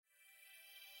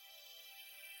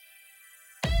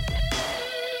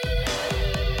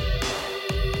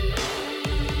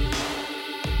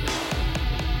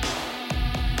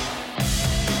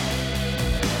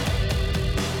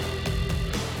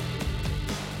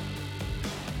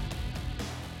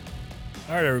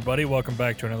All right, everybody, welcome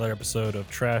back to another episode of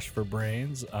Trash for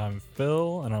Brains. I'm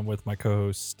Phil, and I'm with my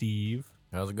co-host Steve.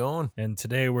 How's it going? And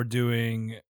today we're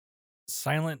doing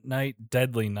Silent Night,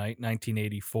 Deadly Night,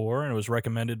 1984, and it was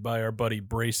recommended by our buddy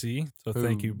Bracy. So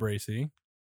thank you, Bracy.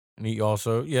 And he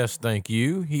also, yes, thank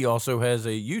you. He also has a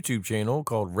YouTube channel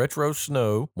called Retro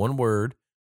Snow, one word,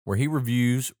 where he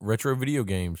reviews retro video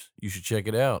games. You should check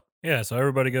it out. Yeah, so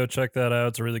everybody go check that out.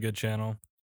 It's a really good channel.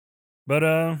 But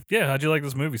yeah, how'd you like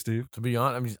this movie, Steve? To be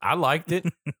honest, I mean, I liked it.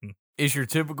 It's your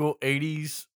typical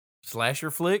 80s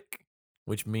slasher flick,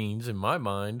 which means, in my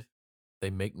mind, they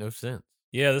make no sense.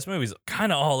 Yeah, this movie's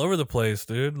kind of all over the place,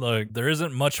 dude. Like, there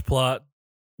isn't much plot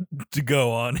to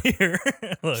go on here.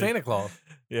 Like, Santa Claus.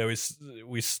 Yeah,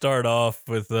 we start off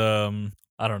with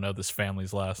I don't know this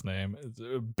family's last name. It's,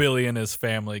 Billy and his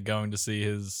family going to see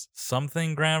his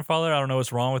something grandfather. I don't know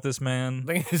what's wrong with this man.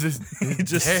 I think it's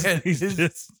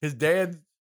his dad's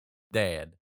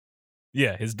dad.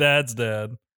 Yeah, his dad's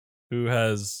dad, who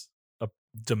has a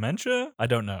dementia. I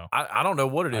don't know. I don't know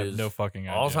what it I is. have no fucking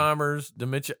idea. Alzheimer's,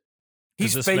 dementia.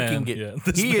 He's This faking man- it. yeah,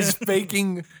 this He is man-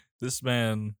 faking. This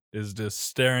man is just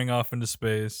staring off into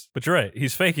space. But you're right,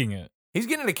 he's faking it. He's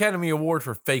getting an Academy Award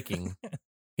for faking.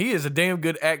 He is a damn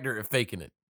good actor at faking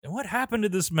it. And what happened to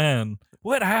this man?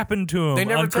 What happened to him They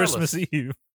never on tell Christmas us.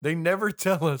 Eve? They never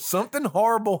tell us. Something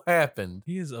horrible happened.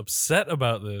 He is upset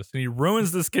about this, and he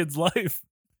ruins this kid's life.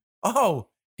 Oh,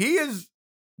 he is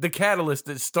the catalyst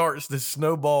that starts this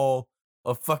snowball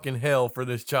of fucking hell for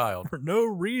this child. For no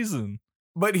reason.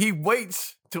 But he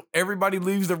waits till everybody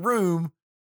leaves the room,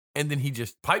 and then he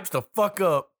just pipes the fuck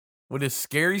up with his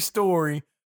scary story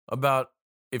about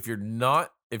if you're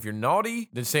naughty,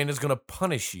 then Santa's gonna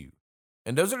punish you.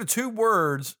 And those are the two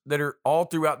words that are all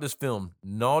throughout this film: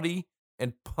 naughty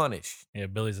and punish. Yeah,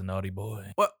 Billy's a naughty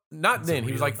boy. Well, not He's a then.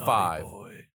 He was real like naughty 5.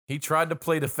 boy. He tried to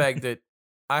play the fact that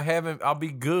I'll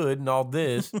be good and all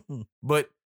this, but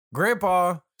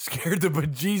Grandpa scared the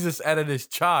bejesus out of this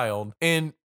child.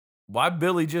 And why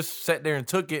Billy just sat there and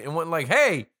took it and went like,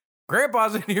 hey,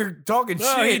 Grandpa's in here talking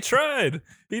No, shit. he tried.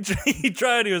 He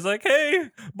tried. He was like, "Hey,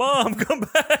 Mom, come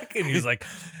back." And he's like,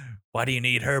 "Why do you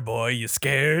need her, boy? You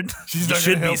scared? She's You not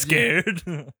should gonna be help you." scared."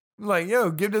 I'm like, yo,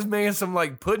 give this man some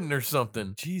like pudding or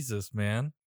something. Jesus,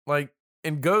 man. Like,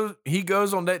 and he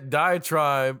goes on that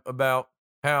diatribe about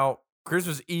how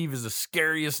Christmas Eve is the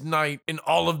scariest night in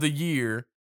all of the year.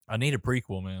 I need a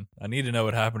prequel, man. I need to know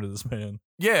what happened to this man.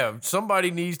 Yeah,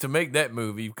 somebody needs to make that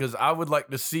movie because I would like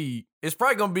to see. It's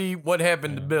probably going to be what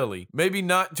happened to Billy. Maybe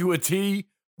not to a T,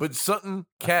 but something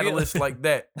catalyst like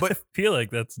that. I But feel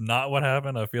like that's not what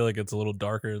happened. I feel like it's a little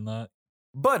darker than that.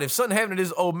 if something happened to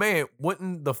this old man,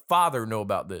 wouldn't the father know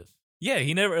about this? Yeah,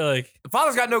 he never like. The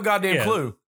father's got no goddamn Yeah.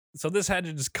 clue. So this had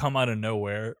to just come out of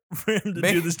nowhere for him to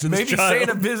Maybe, do this to this maybe child.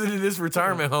 Santa visited this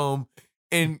retirement home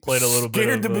and Played a little bit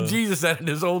scared of, the bejesus out of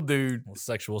this old dude. Well,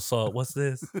 sexual assault. What's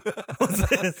this? What's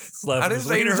this? Slapping I didn't his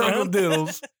say wiener his Uncle around.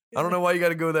 Diddles. I don't know why you got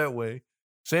to go that way.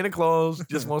 Santa Claus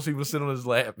just wants people to sit on his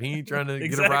lap. He ain't trying to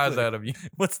get a rise Exactly. out of you.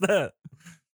 What's that?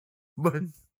 But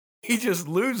he just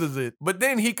loses it. But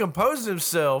then he composes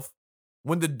himself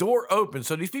when the door opens.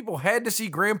 So these people had to see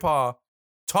Grandpa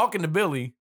talking to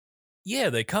Billy.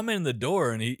 Yeah, they come in the door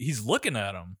and he's looking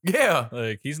at him. Yeah.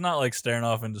 Like he's not like staring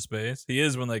off into space. He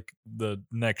is when like the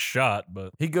next shot,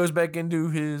 but He goes back into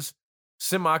his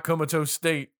semi-comatose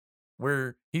state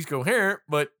where he's coherent,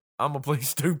 but I'm going to play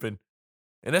stupid.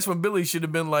 And that's when Billy should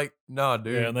have been like, nah,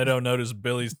 dude. yeah, and they don't notice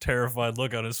Billy's terrified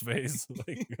look on his face.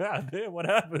 Like, God damn, what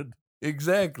happened?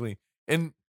 Exactly.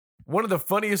 And one of the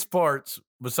funniest parts,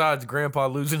 besides Grandpa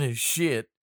losing his shit,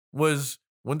 was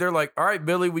when they're like, all right,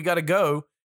 Billy, we got to go.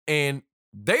 And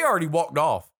they already walked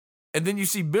off. And then you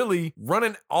see Billy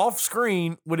running off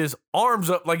screen with his arms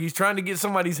up like he's trying to get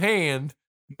somebody's hand.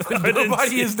 I didn't Nobody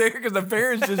see- is there because the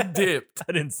parents just dipped.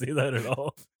 I didn't see that at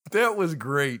all. That was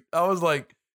great. I was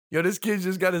like, yo, this kid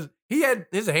just got he had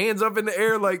his hands up in the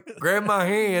air like, grab my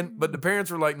hand. But the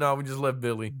parents were like, no, we just left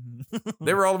Billy.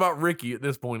 They were all about Ricky at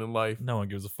this point in life. No one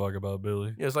gives a fuck about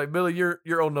Billy. Yeah, it's like, Billy, you're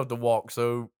old enough to walk,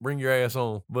 so bring your ass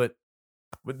on. But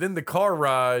then the car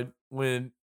ride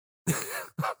when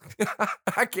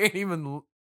I can't even,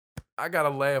 I gotta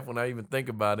laugh when I even think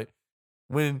about it.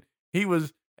 When he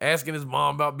was asking his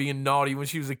mom about being naughty when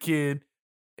she was a kid,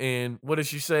 and what did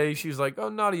she say? She was like, oh,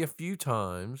 naughty a few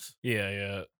times. Yeah,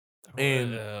 yeah.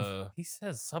 And he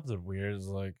says something weird. It's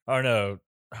like, oh no,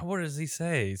 what does he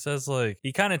say? He says like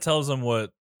he kind of tells him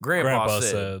what Grandpa,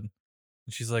 said. said, And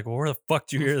she's like, well, where the fuck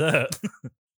did you hear that?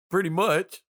 pretty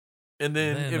much. And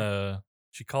then, And then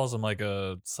she calls him like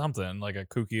a something, like a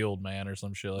kooky old man or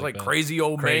some shit like like that. crazy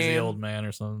old Crazy man. old man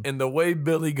or something. And the way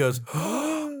Billy goes,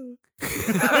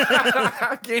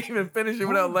 I can't even finish it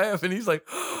without laughing. He's like,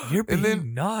 You're being and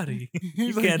then naughty. You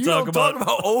he's like, can't "You talk don't about, talk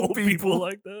about old people."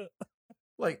 like that.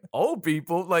 like old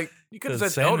people. Like you could have said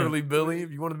Because Santa- elderly Billy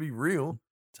if you want to be real.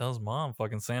 Tells mom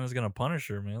fucking Santa's gonna punish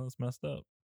her, man. That's messed up.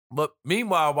 But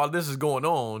meanwhile, while this is going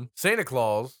on, Santa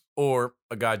Claus, or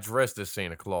a guy dressed as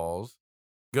Santa Claus,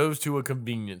 goes to a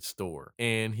convenience store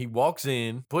and he walks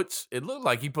in, it looked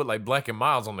like he put like Black and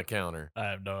Miles on the counter. I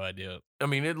have no idea. I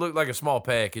mean, it looked like a small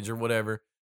package or whatever.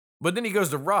 But then he goes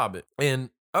to rob it.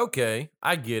 And okay,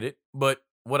 I get it. But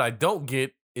what I don't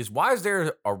get is why is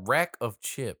there a rack of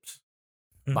chips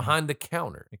behind the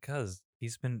counter? Because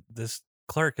this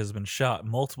clerk has been shot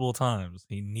multiple times.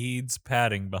 He needs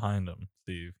padding behind him,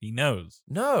 Steve. He knows.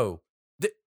 No.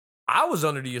 I was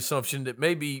under the assumption that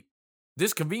maybe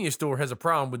this convenience store has a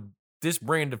problem with this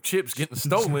brand of chips getting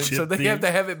stolen, Chip so they have thieves.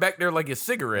 to have it back there like a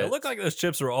cigarette. It looked like those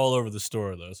chips were all over the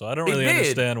store, though, so I don't It really did.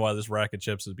 understand why this rack of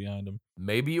chips is behind him.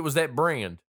 Maybe it was that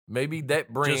brand. Maybe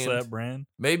that brand. Just that brand.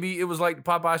 Maybe it was like the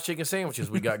Popeye's chicken sandwiches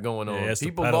we got going Yeah, he on. has to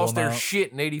People pedal lost them their out.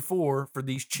 shit in '84 for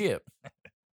these chips.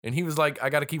 And he was like, I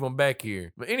got to keep them back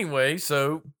here. But anyway,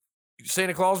 so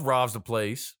Santa Claus robs the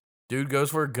place. Dude goes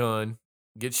for a gun,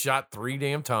 gets shot 3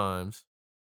 damn times,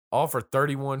 all for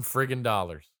 $31 friggin'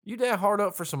 dollars. You that hard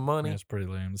up for some money? Yeah, it's pretty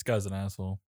lame. This guy's an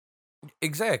asshole.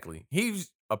 Exactly.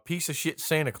 He's a piece of shit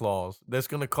Santa Claus that's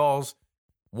going to cause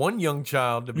one young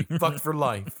child to be fucked for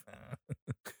life.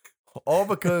 All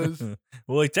because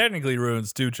Well, he technically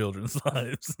ruins 2 children's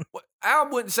lives. I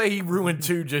wouldn't say he ruined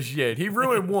 2 just yet. He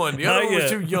ruined 1. The Not other one was yet.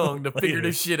 too young to figure Later.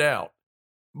 this shit out.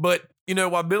 But,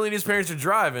 while Billy and his parents are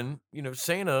driving,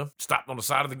 Santa stopped on the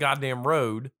side of the goddamn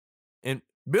road. And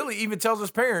Billy even tells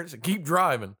his parents to keep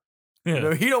driving.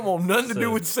 Yeah. He don't want nothing to do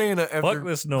So, with Santa after. Fuck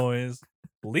this noise.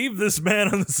 Leave this man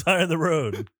on the side of the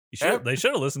road. They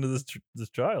should have listened to this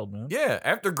child, man. Yeah,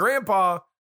 after Grandpa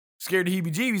scared the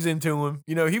heebie-jeebies into him,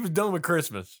 he was done with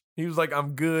Christmas. He was like,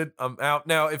 I'm good, I'm out.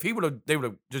 Now, if they would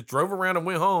have just drove around and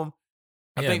went home,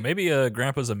 I think maybe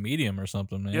Grandpa's a medium or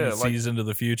something, man. Yeah, He sees into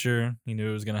the future. He knew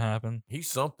it was going to happen. he's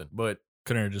something. But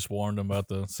Couldn't have just warned him about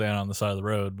the Santa on the side of the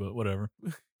road, but whatever.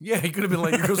 yeah, he could have been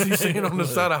like, you're going to see Santa on the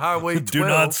side of Highway 12. Do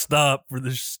not stop for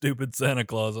this stupid Santa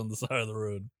Claus on the side of the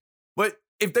road. But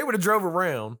if they would have drove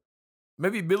around,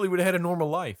 maybe Billy would have had a normal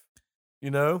life,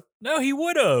 No, he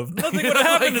would have. Nothing would have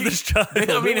happened to this child.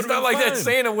 I mean, it's not like that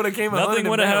Santa would have came and Nothing hunted him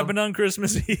would have down. happened on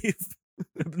Christmas Eve. It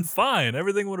would have been fine.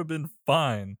 Everything would have been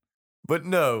fine. But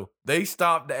no, they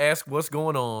stopped to ask what's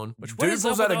going on. Which Dude is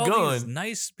pulls up out with a all these gun.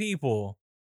 nice people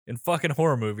in fucking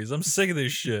horror movies. I'm sick of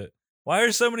this shit. Why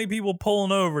are so many people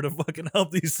pulling over to fucking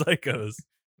help these psychos?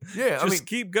 Yeah, I Just mean,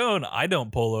 keep going. I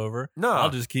don't pull over. no,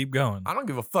 I'll just keep going. I don't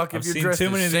give a fuck if I've you're seen dressed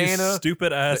too many as of these Santa,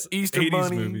 stupid ass the Easter 80s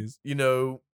Bunny, movies.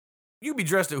 You can be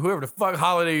dressed as whoever the fuck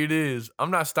holiday it is.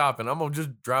 I'm not stopping. I'm gonna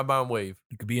just drive by and wave.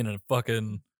 You could be in a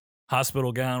fucking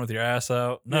hospital gown with your ass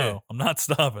out. No, Yeah. I'm not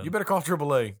stopping. You better call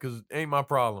AAA because it ain't my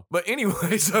problem. But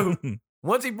anyway, so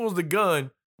once he pulls the gun,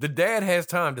 the dad has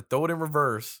time to throw it in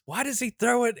reverse Why does he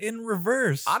throw it in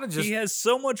reverse? I'd have just- He has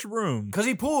so much room. because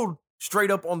he pulled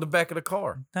straight up on the back of the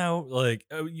car. No, like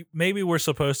maybe we're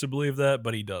supposed to believe that,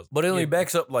 but he doesn't. But it only Yeah.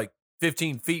 backs up like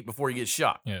 15 feet before he gets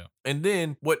shot. Yeah. And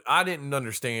then what I didn't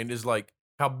understand is like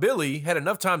how Billy had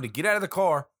enough time to get out of the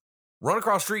car, run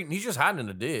across the street, and he's just hiding in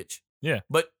the ditch. Yeah.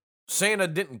 But Santa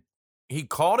didn't, he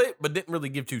caught it, but didn't really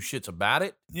give 2 shits about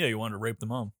it. Yeah, you wanted to rape the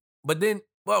mom. But then,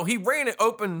 well, he ran it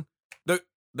open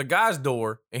the guy's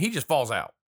door and he just falls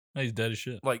out. He's dead as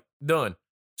shit. Like, done.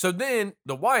 So then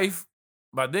the wife,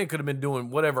 by then, could have been doing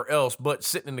whatever else but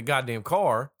sitting in the goddamn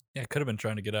car. Yeah, could have been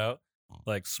trying to get out.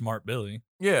 Like smart Billy.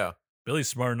 Yeah. Billy's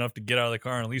smart enough to get out of the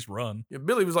car and at least run. Yeah,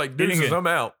 Billy was like, He didn't deuces, get- I'm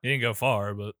out. He didn't go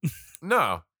far, but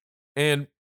No. And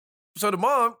so the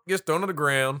mom gets thrown on the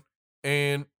ground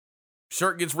and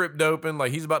shirt gets ripped open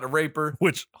like he's about to rape her.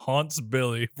 which haunts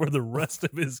Billy for the rest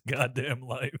of his goddamn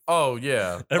life. Oh,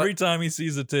 yeah. Every time he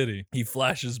sees a titty, he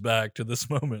flashes back to this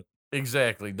moment.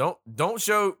 Exactly. Don't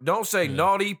say Yeah.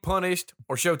 naughty, punished,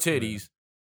 or show titties,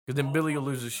 because then Billy will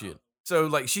lose his shit. So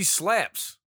like she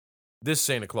slaps this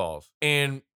Santa Claus,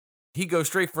 and he goes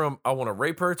straight from I want to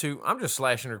rape her to I'm just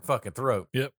slashing her fucking throat.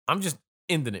 Yep. I'm just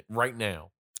ending it right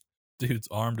now. Dude's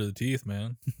armed to the teeth,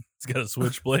 man. He's got a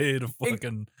switchblade, a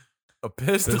fucking A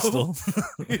pistol.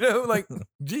 pistol. Like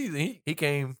geez, he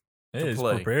came. Hey, he's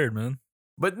play. prepared, man.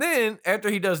 But then after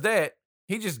he does that,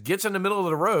 he just gets in the middle of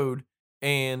the road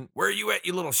and where are you at,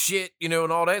 you little shit, and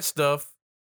all that stuff.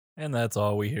 And that's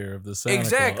all we hear of the Santa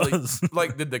Exactly. Claus.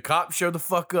 Like, did the cop show the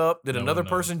fuck up? Did No one another knows.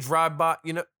 person drive by?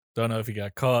 Don't know if he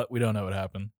got caught. We don't know what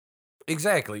happened.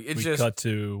 Exactly. It's We just cut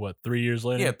to 3 years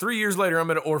later. yeah. 3 years later,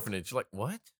 I'm at an orphanage. Like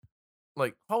what?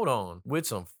 like, hold on, with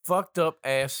some fucked up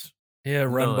ass Yeah,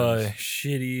 run by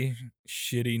nuns.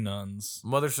 shitty nuns.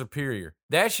 Mother Superior.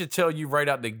 That should tell you right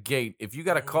out the gate. If you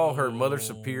got to call her Mother Oh.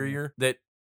 Superior, that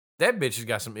bitch has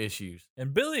got some issues.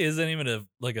 And Billy isn't even an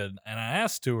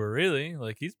ass to her, really.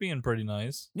 Like, he's being pretty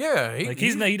nice. Yeah,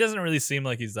 He doesn't really seem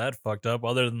like he's that fucked up,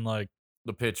 other than like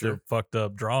the the picture. fucked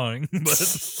up drawing.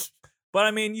 But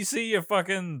I mean, you see your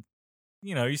fucking,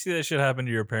 you see that shit happen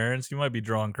to your parents. You might be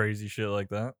drawing crazy shit like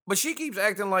that. But she keeps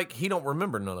acting like he don't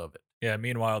remember none of it. Yeah.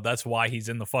 Meanwhile, that's why he's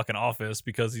in the fucking office,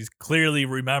 because he's clearly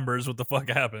remembers what the fuck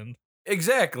happened.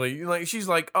 Exactly. Like she's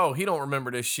like, oh, he don't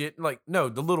remember this shit. Like, no,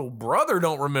 the little brother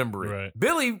don't remember it. Right.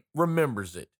 Billy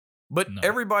remembers it. But No.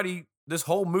 everybody, this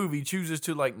whole movie chooses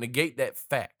to like negate that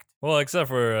fact. Well, except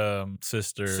for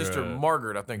sister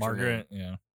Margaret, I think. Margaret.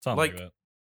 Yeah, something like that.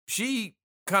 She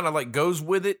kind of like goes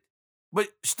with it, but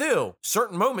still,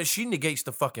 certain moments she negates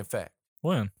the fucking fact.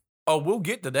 When? Oh, we'll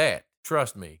get to that.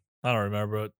 Trust me. I don't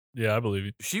remember, but yeah, I believe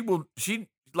you. She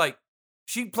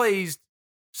plays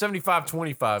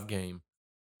 75-25 game,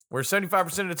 where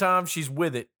 75% of the time she's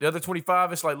with it. The other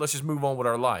 25, it's like, let's just move on with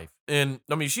our life. And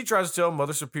I mean, she tries to tell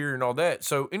Mother Superior and all that.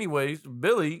 So anyways,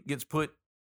 Billy gets put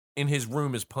in his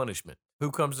room as punishment.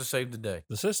 Who comes to save the day?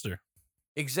 The sister.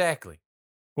 Exactly.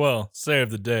 Well, save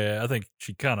the day. I think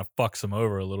she kind of fucks him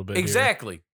over a little bit.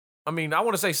 Exactly. I mean, I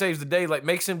want to say saves the day, like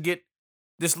makes him get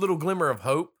this little glimmer of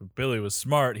hope. If Billy was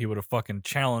smart, he would have fucking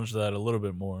challenged that a little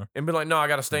bit more. And been like, no, I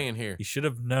got to stay in here. He should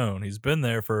have known. He's been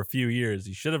there for a few years.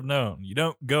 He should have known. You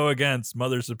don't go against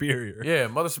Mother Superior. Yeah,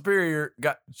 Mother Superior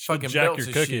got She'll fucking jack belts your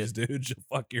and cookies, shit. dude. She'll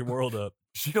fuck your world up.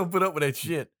 She don't put up with that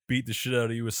shit. Beat the shit out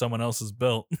of you with someone else's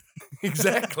belt.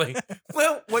 Exactly.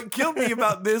 Well, what killed me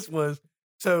about this was,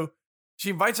 so she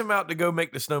invites him out to go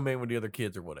make the snowman with the other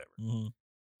kids or whatever. Mm-hmm.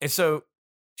 And so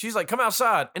she's like, come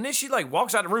outside. And then she like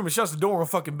walks out the room and shuts the door on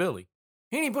fucking Billy.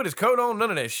 He didn't put his coat on, none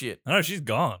of that shit. I know, she's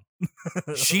gone.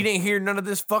 She didn't hear none of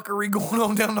this fuckery going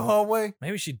on down the hallway.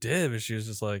 Maybe she did, but she was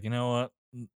just like, you know what?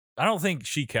 I don't think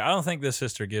she I don't think this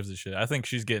sister gives a shit. I think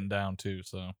she's getting down too,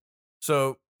 so.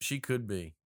 So she could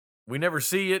be. We never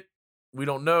see it. We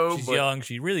don't know. She's but young.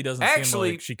 She really doesn't seem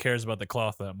actually, like she cares about the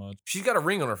cloth that much. she's got a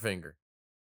ring on her finger.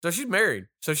 So she's married.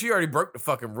 So she already broke the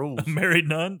fucking rules. Married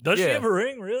nun? Does she Yeah. have a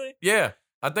ring, really? Yeah.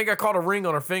 I think I caught a ring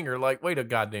on her finger. Like, wait a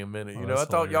goddamn minute. Oh, You know, I that's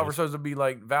thought y'all were hilarious. supposed to be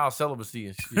like vow celibacy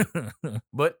and shit.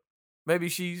 But maybe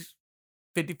she's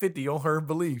 50-50 on her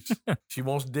beliefs. She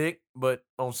wants dick, but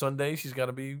on Sunday she's got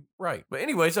to be right. But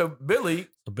anyway, so Billy,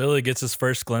 So Billy gets his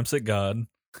first glimpse at God.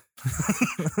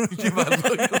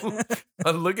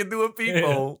 by looking through a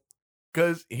peephole,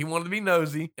 because he wanted to be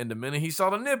nosy, and the minute he saw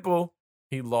the nipple,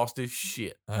 he lost his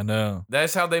shit. I know.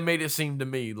 That's how they made it seem to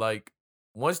me. Like,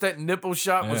 once that nipple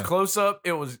shot was Yeah. close up,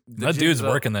 it was the That dude's jig's up.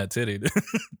 working that titty, dude.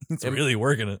 He's And- really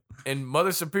working it. And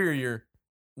Mother Superior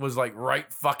was like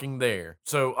right fucking there.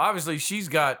 So obviously she's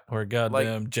got Or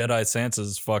goddamn Jedi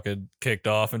Sansa's fucking kicked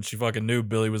off and she fucking knew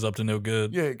Billy was up to no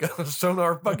good. got a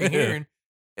sonar fucking Yeah. hearing.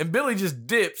 And Billy just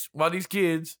dips while these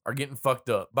kids are getting fucked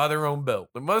up by their own belt.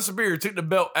 The Mother Superior took the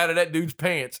belt out of that dude's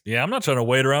pants. Yeah, I'm not trying to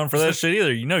wait around for that shit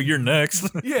either. You know you're next.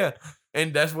 Yeah.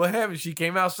 And that's what happened. She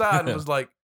came outside and was like,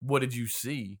 what did you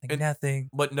see? And, nothing.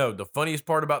 but no, the funniest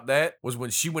part about that was when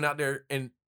she went out there,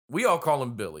 and we all call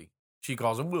him Billy. She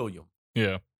calls him William.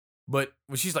 Yeah. But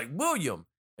when she's like, William,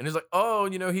 and it's like, oh,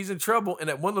 he's in trouble. And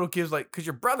that one little kid's like, because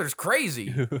your brother's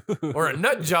crazy or a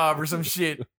nut job or some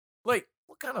shit. Like,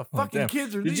 what kind of Oh, fucking damn.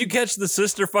 kids are Did these? you catch the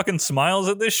sister fucking smiles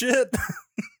at this shit?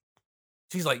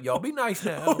 She's like, y'all be nice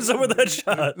now. What was up with that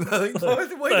shot? Like,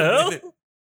 wait The a hell? minute.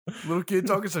 Little kid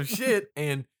talking some shit.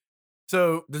 And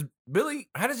so does Billy,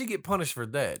 how does he get punished for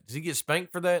that? Does he get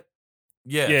spanked for that?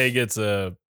 Yes. Yeah, he gets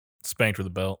spanked with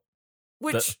a belt.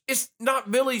 Which is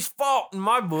not Billy's fault in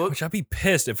my book. Which I'd be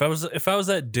pissed if I was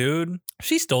that dude.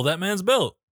 She stole that man's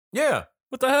belt. Yeah.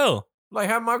 What the hell? Like,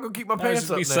 how am I going to keep my I pants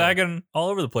just up be now? sagging all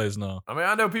over the place now. I mean,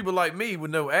 I know people like me with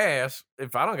no ass.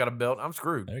 If I don't got a belt, I'm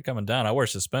screwed. They're coming down. I wear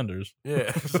suspenders.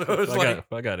 Yeah. So it's I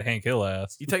like, got Hank Hill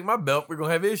ass. you take my belt, we're going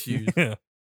to have issues. Yeah.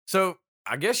 So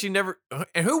I guess she never.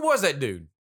 And who was that dude?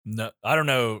 No, I don't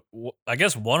know. I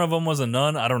guess one of them was a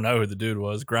nun. I don't know who the dude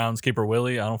was. Groundskeeper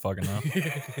Willie. I don't fucking know.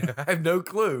 I have no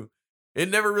clue. It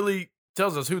never really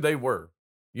tells us who they were.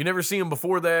 You never see them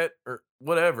before that or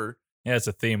whatever. Yeah, it's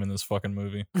a theme in this fucking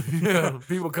movie. Yeah,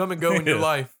 people come and go in your Yeah.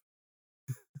 life.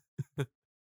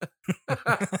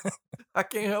 I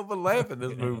can't help but laugh at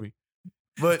this movie.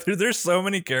 But Dude, there's so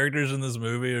many characters in this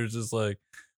movie. It's just like,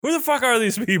 who the fuck are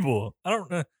these people? I don't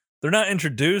know. They're not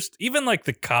introduced. Even like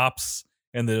the cops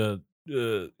and the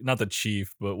not the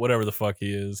chief, but whatever the fuck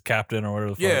he is, captain or whatever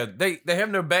the fuck. yeah, they have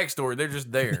no backstory. They're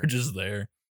just there. They're just there.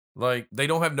 Like, they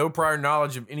don't have no prior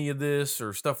knowledge of any of this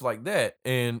or stuff like that.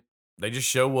 And they just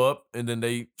show up and then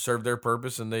they serve their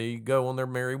purpose and they go on their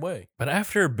merry way. But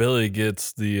after Billy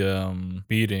gets the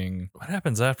beating, what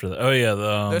happens after that? Oh yeah,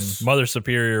 the Mother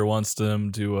Superior wants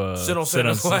them to sit on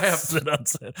Santa's lap.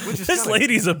 Which is this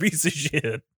lady's a piece of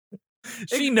shit.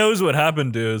 She knows what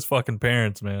happened to his fucking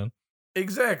parents, man.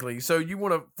 Exactly. So you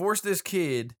want to force this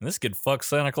kid. And this kid fucks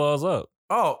Santa Claus up.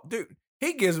 Oh, dude.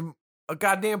 He gives him a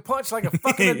goddamn punch like a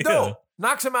fucking adult. Yeah.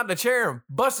 Knocks him out the chair and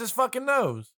busts his fucking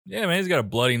nose. Yeah, man, he's got a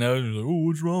bloody nose. He's like, oh,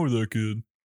 what's wrong with that kid?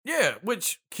 Yeah,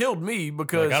 which killed me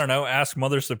because... Like, I don't know, ask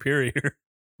Mother Superior.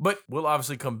 But we'll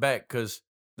obviously come back because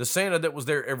the Santa that was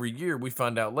there every year, we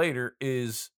find out later,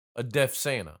 is a deaf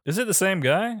Santa. Is it the same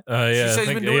guy? Yeah, she says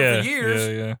he's been doing it for years.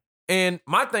 Yeah. And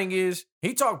my thing is,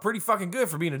 he talked pretty fucking good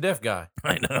for being a deaf guy.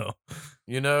 I know.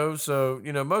 You know, so,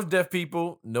 you know, most deaf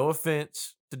people, no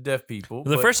offense to deaf people.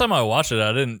 The first time I watched it,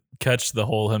 I didn't catch the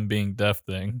whole him being deaf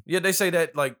thing. Yeah, they say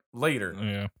that like later.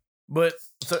 Yeah. But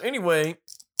so anyway,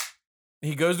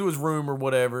 he goes to his room or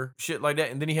whatever, shit like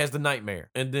that, and then he has the nightmare.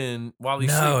 And then while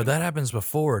he's sleeping, that happens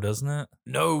before, doesn't it?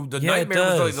 No, the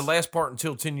nightmare was like the last part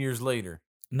until 10 years later.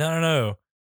 No.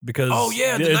 Because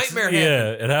the nightmare happened. Yeah,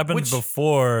 it happened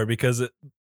before because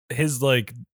his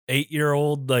like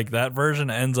 8-year-old, like that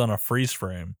version ends on a freeze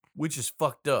frame. Which is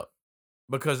fucked up.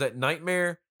 Because that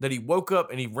nightmare that he woke up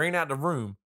and he ran out the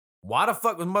room, why the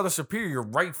fuck was Mother Superior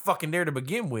right fucking there to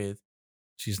begin with?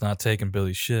 She's not taking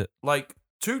Billy's shit. Like,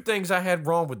 2 things I had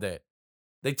wrong with that.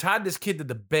 They tied this kid to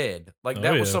the bed. Like,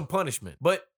 that was some punishment.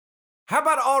 But how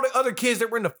about all the other kids that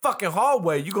were in the fucking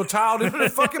hallway? You gonna tie all them in the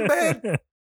fucking bed?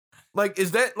 Like,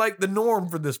 is that like the norm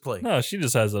for this place? No, she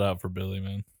just has it out for Billy,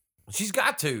 man. She's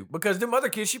got to, because them other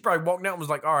kids, she probably walked out and was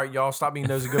like, all right, y'all, stop being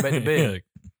nosy, go back to bed.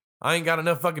 I ain't got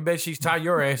enough fucking bed sheets, tie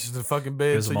your asses to the fucking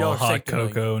bed. So y'all hot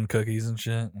cocoa and cookies and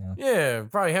shit. Yeah,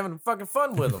 probably having fucking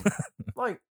fun with them.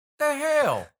 Like, the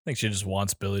hell? I think she just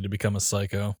wants Billy to become a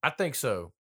psycho. I think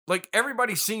so. Like,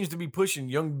 everybody seems to be pushing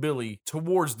young Billy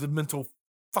towards the mental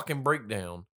fucking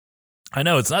breakdown. I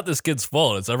know, it's not this kid's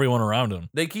fault. It's everyone around him.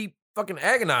 They keep fucking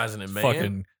agonizing him, man.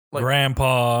 Fucking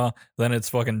grandpa, then it's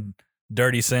fucking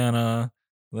dirty Santa,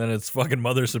 then it's fucking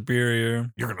Mother Superior.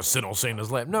 You're gonna sit on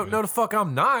Santa's lap. No, the fuck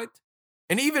I'm not.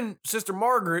 And even Sister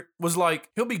Margaret was like,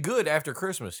 he'll be good after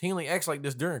Christmas. He only acts like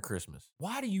this during Christmas.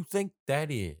 Why do you think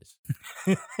that is?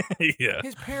 Yeah.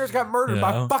 His parents got murdered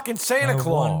by fucking Santa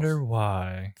Claus. I wonder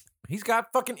why. He's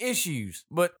got fucking issues.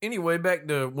 But anyway, back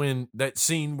to when that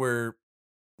scene where,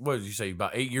 what did you say,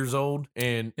 about 8 years old?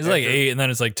 And he's like 8, and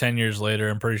then it's like 10 years later.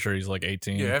 I'm pretty sure he's like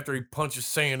 18. Yeah, after he punches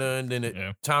Santa, and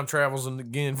then time travels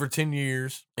again for 10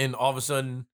 years. And all of a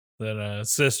sudden, then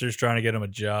sister's trying to get him a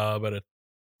job at a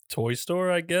toy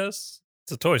store, I guess.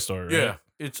 It's a toy store, right? Yeah,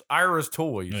 it's Ira's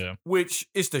Toys, which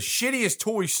is the shittiest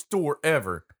toy store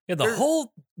ever. Yeah, the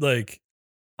whole, like,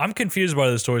 I'm confused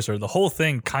by this toy store. The whole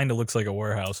thing kind of looks like a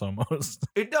warehouse almost.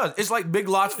 It does. It's like Big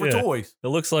Lots for toys. It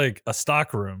looks like a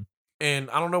stock room.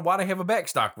 And I don't know why they have a back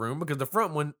stock room, because the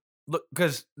front one, look,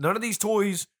 because none of these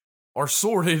toys are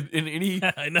sorted in any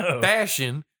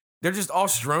fashion. They're just all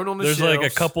strewn on the shelves. There's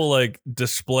like a couple like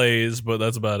displays, but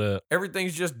that's about it.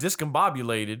 Everything's just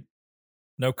discombobulated.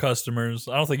 No customers.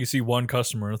 I don't think you see one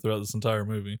customer throughout this entire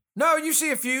movie. No, you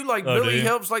see a few. Like Billy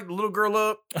helps like the little girl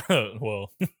up.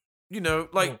 Well, you know,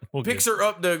 like picks her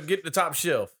up to get the top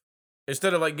shelf.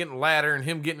 Instead of like getting a ladder and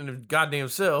him getting in the goddamn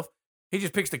self, he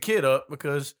just picks the kid up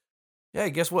because, hey,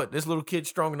 guess what? This little kid's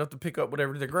strong enough to pick up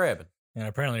whatever they're grabbing. And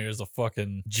apparently there's a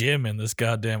fucking gym in this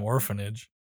goddamn orphanage.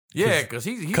 Yeah, because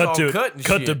he's all cut and shit.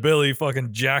 Cut to Billy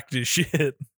fucking jacked as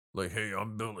shit. Like, hey,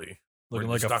 I'm Billy. Looking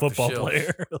like a football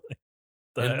player.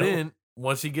 And then,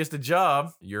 once he gets the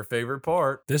job, your favorite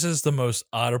part. This is the most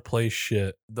out of place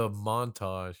shit. The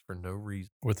montage for no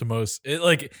reason. With the most,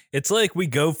 it's like we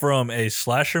go from a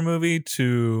slasher movie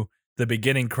to the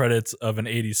beginning credits of an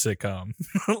 80s sitcom.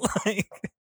 Like,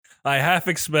 I half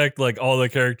expect like all the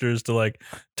characters to like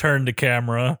turn to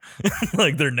camera,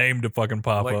 like their name to fucking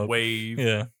pop up. Like wave.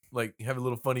 Yeah. Like have a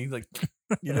little funny, like,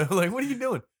 you know, like, what are you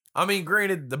doing? I mean,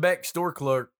 granted, the back store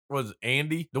clerk was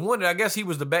Andy. The one that I guess he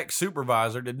was the back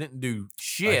supervisor that didn't do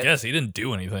shit. I guess he didn't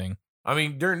do anything. I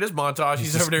mean, during this montage,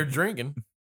 he's over there drinking.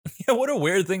 Yeah, what a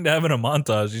weird thing to have in a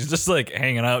montage. He's just like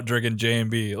hanging out drinking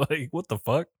J&B. Like, what the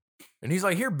fuck? And he's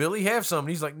like, here, Billy, have some. And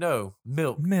he's like, no,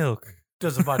 milk. Milk.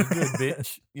 Does a body good,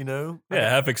 bitch. You know? Yeah, I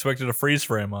half expected a freeze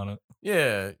frame on it.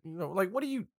 Yeah. You know, like, what do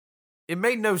you... It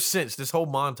made no sense, this whole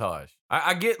montage.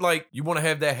 I get, like, you want to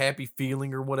have that happy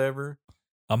feeling or whatever.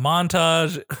 A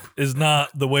montage is not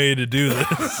the way to do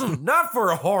this. Not for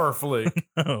a horror flick.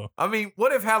 No. I mean,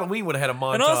 what if Halloween would have had a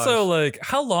montage? And also, like,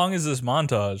 how long is this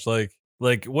montage? Like,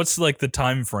 Like, what's like the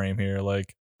time frame here?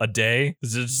 Like a day?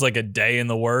 Is it just like a day in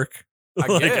the work? I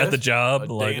Like guess, at the job? a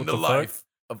day Like in what the the fuck? life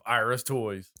of Iris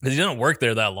Toys. Because he doesn't work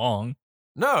there that long.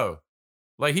 No,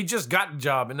 like he just got the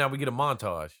job, and now we get a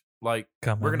montage. Like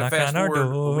Come we're on, gonna knock fast on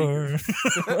our forward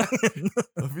door.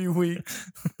 a few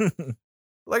weeks.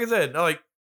 Like I said, like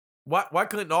why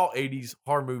couldn't all 80s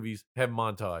horror movies have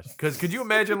montage? Because could you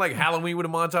imagine like Halloween with a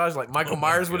montage? Like Michael Oh my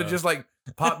Myers would have God. just like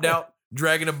popped out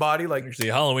dragging a body. Like Actually,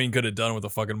 Halloween could have done with a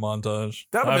fucking montage.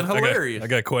 That would've been hilarious. I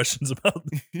got questions about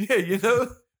yeah, you know,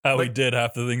 how he Like- did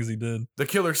half the things he did. the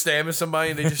killer stabbing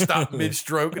somebody and they just stop mid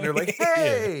stroke and they're like,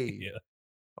 hey, Yeah.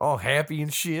 all happy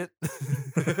and shit.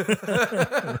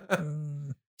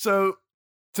 So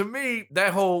to me,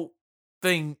 that whole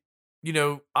thing, you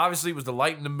know, obviously was to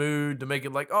lighten the mood, to make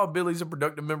it like, oh, Billy's a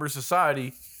productive member of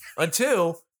society,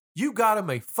 until you got him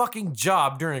a fucking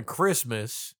job during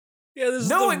Christmas. Yeah, this is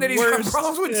Knowing the that he's got worst.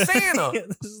 problems with Santa. Yeah,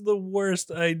 this is the worst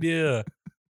idea.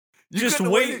 You Just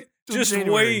couldn't have wait. waited till Just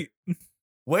January.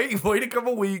 wait. Wait a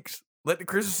couple weeks. Let the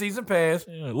Christmas season pass.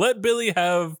 Yeah, let Billy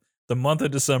have the month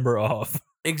of December off.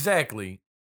 Exactly.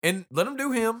 And let him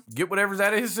do him. Get whatever's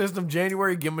out of his system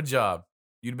January, give him a job.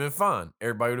 You'd have been fine.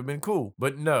 Everybody would have been cool.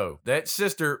 But no, that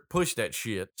sister pushed that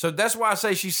shit. So that's why I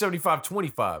say she's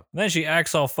 75-25. And then she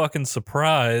acts all fucking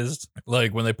surprised,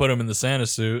 like when they put him in the Santa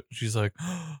suit. She's like,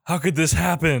 "How could this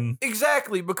happen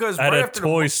Exactly, because at right a after,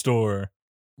 toy store?"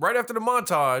 right after the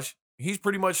montage, he's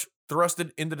pretty much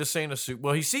thrusted into the Santa suit.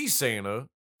 Well, he sees Santa,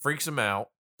 freaks him out,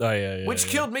 Oh yeah, which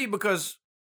yeah. killed me because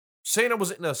Santa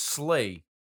was in a sleigh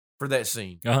for that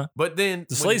scene. Uh-huh. But then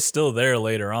The sleigh's still there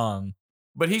later on,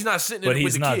 but he's not sitting in but it with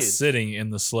he's the not kids. sitting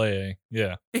in the sleigh.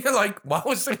 Yeah, You're like, why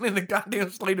was Santa in the goddamn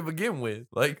sleigh to begin with?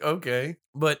 Like, okay.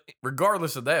 But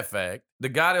regardless of that fact, the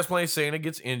guy that's playing Santa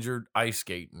gets injured ice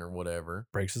skating or whatever.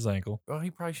 breaks his ankle. Oh, he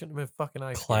probably shouldn't have been fucking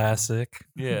ice skating. Classic.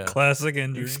 Yeah. Classic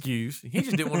injury. Excuse. He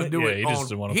just didn't want to do Yeah, it. he just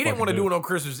didn't wanna he didn't fucking want to do do it. it on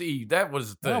Christmas Eve. That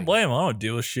was the I don't thing. blame him. I don't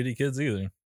deal with shitty kids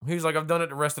either. He was like, I've done it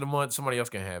the rest of the month. Somebody else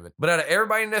can have it. But out of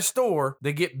everybody in that store,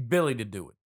 they get Billy to do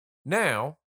it.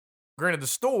 Now, granted, the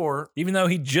store, Even though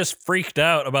he just freaked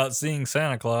out about seeing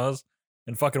Santa Claus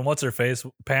and fucking what's her face,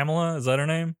 Pamela, is that her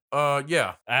name?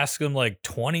 yeah. Ask him like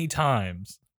 20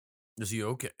 times, Is he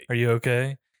okay? "Are you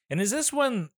okay?" And is this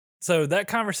when? So that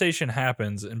conversation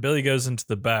happens, and Billy goes into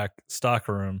the back stock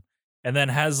room, and then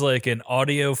has like an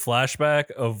audio flashback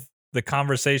of the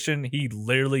conversation he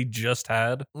literally just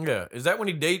had. Yeah. Is that when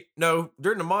he No,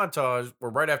 during the montage, or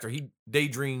right after he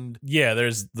daydreamed Yeah,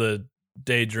 there's the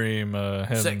daydream,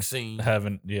 him sex scene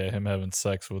him having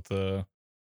sex with and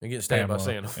getting stabbed by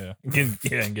Pamela. Santa.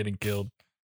 Yeah, and getting killed.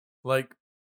 Like,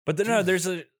 But then, no,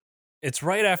 Jesus. it's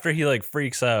right after he like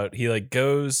freaks out. He like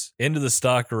goes into the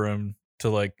stock room to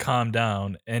like calm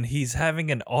down, and he's having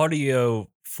an audio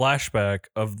flashback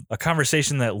of a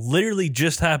conversation that literally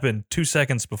just happened 2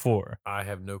 seconds before. I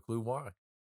have no clue why.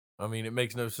 I mean, it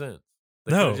makes no sense.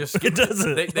 No, coulda just it skipped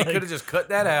doesn't. They Like, could have just cut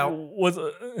that out. Was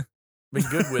Been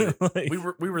good with it.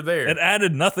 like, We were there. it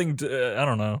added nothing to. I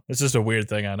don't know. It's just a weird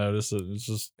thing I noticed. It's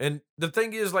just And the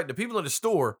thing is, like, the people in the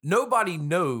store, nobody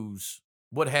knows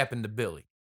what happened to Billy.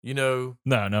 no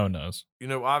one knows.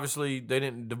 Obviously they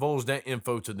didn't divulge that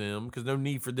info to them because no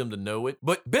need for them to know it.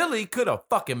 But Billy could have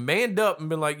fucking manned up and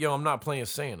been like, yo, I'm not playing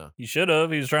Santa. He should have.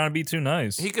 He was trying to be too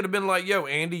nice. He could have been like, yo,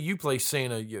 Andy, you play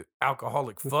Santa, you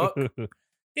alcoholic fuck.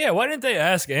 Yeah, why didn't they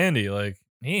ask Andy? Like,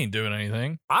 he ain't doing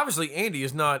anything. Obviously, Andy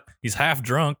is not, He's half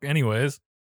drunk, anyways.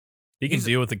 He can He's a-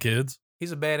 deal with the kids.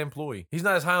 he's a bad employee. He's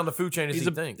not as high on the food chain as He's he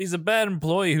a thinks. he's a bad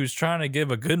employee who's trying to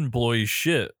give a good employee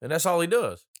shit. And that's all he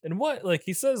does. And what, like,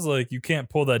 he says, like, you can't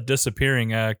pull that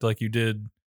disappearing act like you did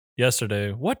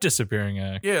yesterday. What disappearing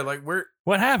act? Yeah, like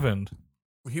What happened?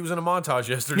 he was in a montage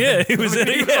yesterday. Yeah, he was in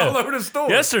it, yeah. all over the store.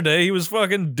 Yesterday, he was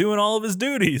fucking doing all of his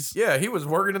duties. Yeah, he was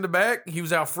working in the back. He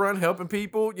was out front helping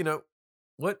people.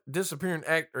 What disappearing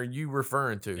act are you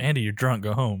referring to? Andy, you're drunk.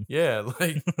 Go home. Yeah,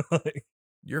 like Like,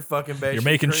 you're fucking bad. you're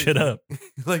making crazy. shit up.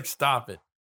 Like, stop it.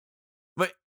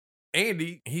 But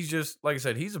Andy, he's just, like I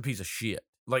said, he's a piece of shit.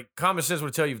 Like, common sense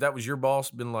would tell you if that was your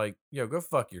boss, been like, yo, go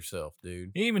fuck yourself,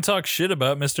 dude. He even talks shit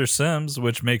about Mr. Sims,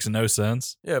 which makes no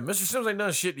sense. Yeah, Mr. Sims ain't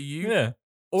done shit to you. Yeah.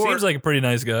 Or, Seems like a pretty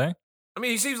nice guy. I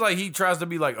mean, he seems like he tries to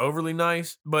be like overly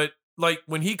nice, but like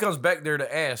when he comes back there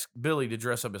to ask Billy to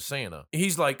dress up as Santa,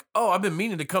 he's like, oh, I've been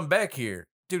meaning to come back here.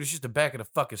 Dude, it's just the back of the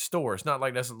fucking store. It's not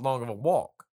like that's long of a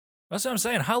walk. That's what I'm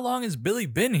saying. How long has Billy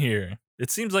been here? It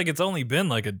seems like it's only been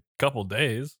like a couple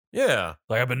days. Yeah.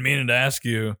 Like, I've been meaning to ask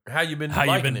you How you been how you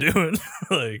liking been it? doing.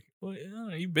 Like, well,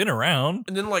 yeah, you've been around.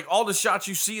 And then like all the shots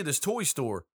you see of this toy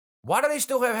store, why do they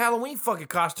still have Halloween fucking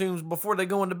costumes before they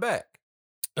go in the back?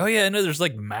 Oh yeah, I know there's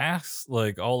like masks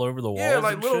like all over the walls. Yeah,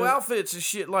 like and little shit. outfits and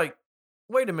shit. Like,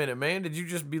 wait a minute, man. Did you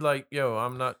just be like, yo,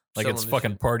 I'm not Like selling it's this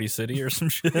fucking Party City or some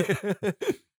shit.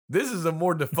 shit? This is a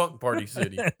more defunct Party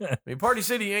City. I mean, Party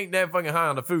City ain't that fucking high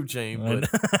on the food chain, but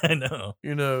I know.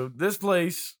 you know, this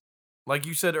place, like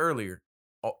you said earlier,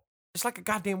 it's like a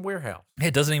goddamn warehouse.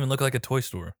 It doesn't even look like a toy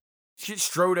store. Shit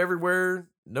strode everywhere.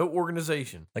 No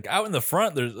organization. Like out in the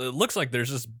front, it looks like there's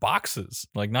just boxes,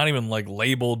 like not even like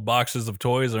labeled boxes of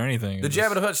toys or anything. The It's Jabba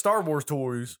just- the Hutt Star Wars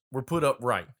toys were put up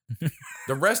right.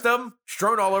 The rest of them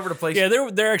strewn all over the place. Yeah,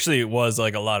 there actually was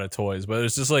like a lot of toys, but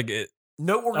it's just like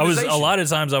No I was organization. a lot of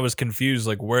times I was confused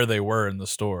like where they were in the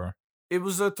store. It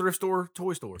was a thrift store,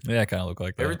 toy store. Yeah, it kind of looked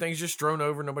like that. Everything's just strewn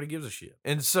over. Nobody gives a shit.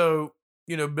 And so,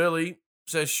 you know, Billy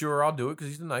says, sure, I'll do it because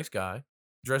he's a nice guy.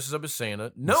 Dresses up as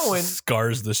Santa, knowing,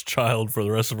 scars this child for the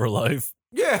rest of her life.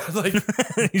 yeah, like,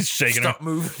 He's shaking stop her.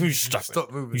 moving. You stop it.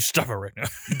 Stop moving. You stop it right now.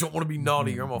 You don't want to be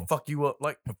naughty or I'm going to fuck you up.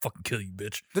 Like, I'll fucking kill you,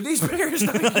 bitch. did these parents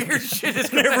not hear shit? Is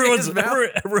And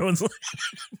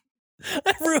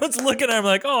everyone's looking at him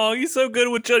like, oh, he's so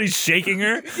good with Chud. He's shaking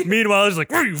her. Meanwhile, he's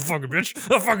like, you fucking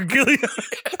bitch. I'll fucking kill you.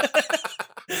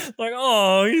 Like,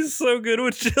 oh, he's so good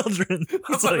with children.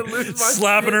 He's about to like lose my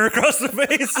slapping shit. her across the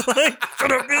face. Like,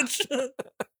 shut up, bitch.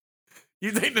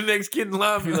 You think the next kid in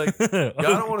line be like, yeah, I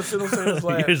don't want to sit on Santa's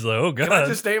lap. He's like, oh, God. Can I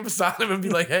just stand beside him and be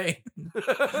like, hey?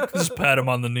 Just pat him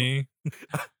on the knee.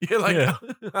 You're like, Yeah.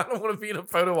 I don't want to be in a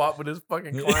photo op with this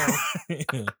fucking clown.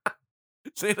 Yeah.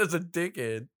 Santa's a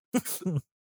dickhead.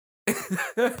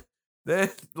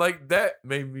 that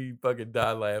made me fucking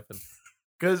die laughing.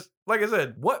 Cause like I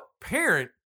said, what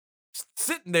parent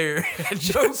sitting there had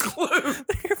no clue?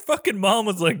 Your fucking mom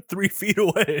was like 3 feet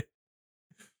away.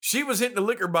 She was hitting the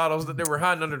liquor bottles that they were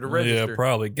hiding under the register. Yeah,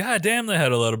 probably. God damn, they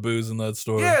had a lot of booze in that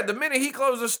store. Yeah, the minute he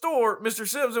closed the store, Mr.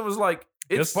 Simpson was like,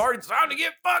 it's Guess- party time to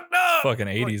get fucked up. Fucking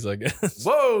 80s, I guess.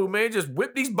 Whoa, man, just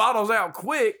whip these bottles out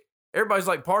quick. Everybody's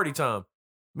like, party time.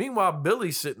 Meanwhile,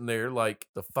 Billy's sitting there like,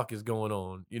 the fuck is going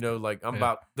on? You know, like, I'm Yeah.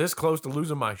 about this close to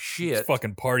losing my shit. It's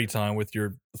fucking party time with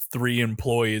your 3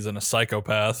 employees and a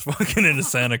psychopath fucking in a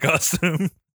Santa costume.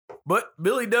 But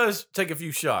Billy does take a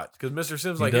few shots because Mr.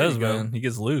 Sims He like, does, here you man. go. He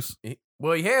gets loose.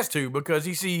 Well, he has to because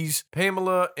he sees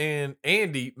Pamela and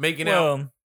Andy making out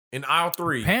Well, in aisle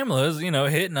 3. Pamela's,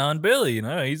 hitting on Billy.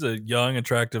 He's a young,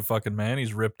 attractive fucking man.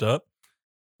 He's ripped up.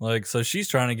 Like, so she's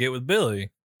trying to get with Billy,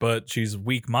 but she's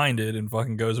weak-minded and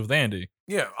fucking goes with Andy.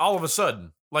 Yeah, all of a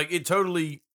sudden. Like, it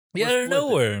totally Yeah, was out of flipping.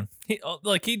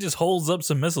 nowhere. He just holds up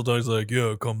some mistletoe. He's like,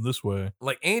 yeah, come this way.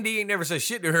 Like, Andy ain't never said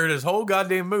shit to her this whole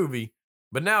goddamn movie.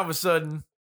 But now, all of a sudden,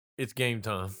 it's game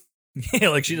time. Yeah,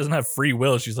 like she doesn't have free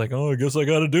will. She's like, oh, I guess I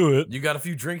gotta do it. You got a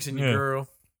few drinks in you, Yeah. girl.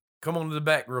 Come on to the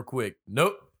back real quick.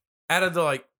 Nope. Out of the,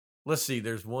 like, let's see,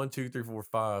 there's 1, 2, 3, 4,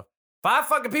 5. 5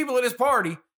 fucking people at this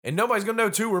party, and nobody's gonna know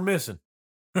 2 were missing.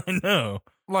 I know.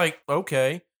 Like,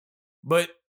 okay.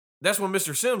 But that's when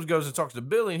Mr. Sims goes and talks to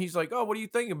Billy, and he's like, oh, what are you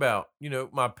thinking about?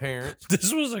 My parents.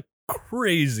 This was a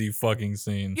crazy fucking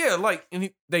scene. Yeah, like,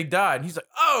 and they died. And he's like,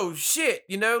 oh, shit.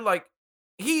 Like,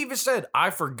 he even said, I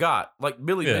forgot. Like,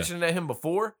 Billy Yeah. mentioned at him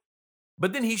before.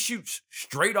 But then he shoots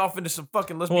straight off into some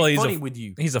fucking, let's Well, be he's funny with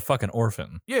you. He's a fucking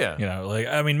orphan. Yeah.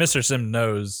 Mr. Sim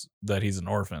knows that he's an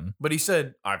orphan. But he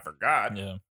said, I forgot.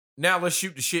 Yeah. Now let's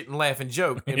shoot the shit and laugh and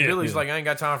joke. And Yeah, Billy's yeah. like, I ain't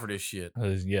got time for this shit.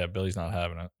 Yeah, Billy's not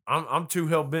having it. I'm too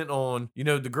hell bent on,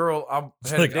 the girl I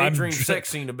It's had like, a daydream I'm sex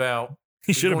scene about. He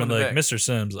He's should have going been to like, the Mr.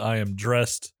 Sims, I am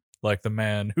dressed like the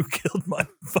man who killed my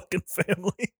fucking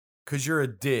family Cause you're a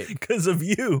dick. because of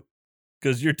you.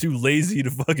 Because you're too lazy to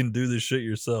fucking do this shit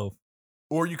yourself.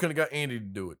 Or you could have got Andy to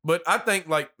do it. But I think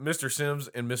like Mr. Sims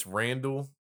and Miss Randall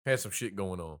had some shit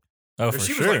going on. Oh, 'Cause for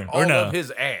she sure. was like all or no. up his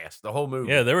ass the whole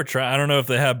movie. Yeah, they were trying. I don't know if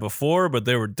they had before, but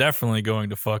they were definitely going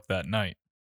to fuck that night.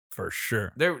 For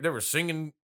sure. They were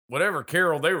singing whatever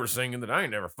carol they were singing that I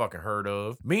ain't never fucking heard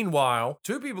of. Meanwhile,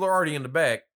 2 people are already in the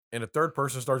back and a third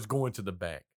person starts going to the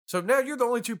back. So now you're the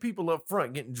only 2 people up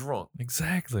front getting drunk.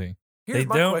 Exactly. Here's They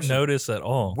my don't question. notice at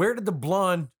all. Where did the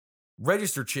blonde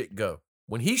register chick go?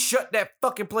 When he shut that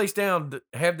fucking place down to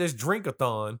have this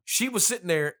drink-a-thon, she was sitting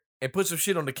there and put some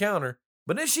shit on the counter.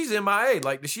 But then she's MIA.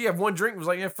 Like, did she have one drink and was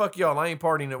like, yeah, fuck y'all. I ain't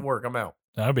partying at work. I'm out.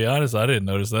 I'll be honest, I didn't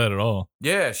notice that at all.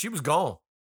 Yeah, she was gone.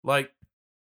 Like,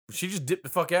 she just dipped the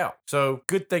fuck out. So,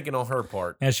 good thinking on her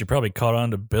part. Yeah, she probably caught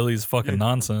on to Billy's fucking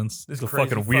nonsense. This The crazy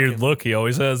fucking weird fucking- look he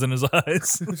always has in his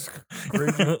eyes.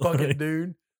 Crazy fucking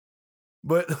dude.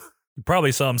 But You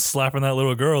probably saw him slapping that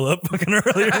little girl up fucking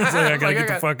earlier. It's like, I gotta Like, get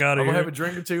the fuck out I'm of going to here. have a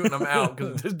drink or 2 and I'm out.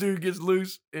 Because if this dude gets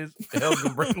loose, hell's going to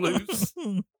break loose.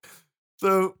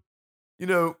 So,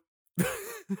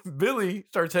 Billy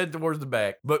starts heading towards the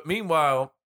back. But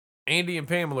meanwhile, Andy and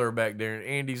Pamela are back there, and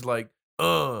Andy's like,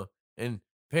 and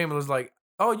Pamela's like,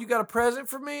 oh, you got a present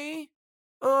for me?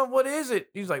 What is it?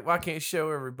 He's like, well, I can't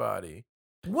show everybody.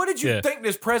 What did you think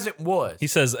this present was? He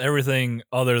says everything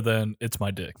other than it's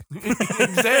my dick.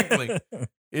 Exactly.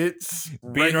 It's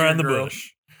beating around the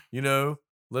bush. You know,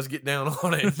 let's get down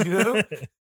on it, you know?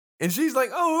 And she's like,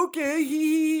 oh,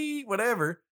 okay,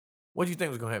 whatever. What do you think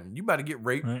was going to happen? You about to get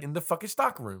raped in the fucking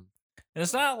stock room. And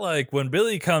it's not like when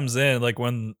Billy comes in, like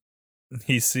when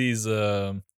he sees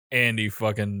Andy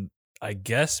fucking, I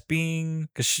guess being,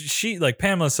 because she like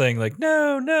Pamela's saying like,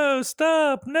 no,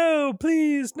 stop, no,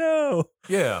 please, no.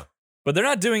 Yeah. But they're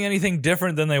not doing anything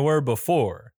different than they were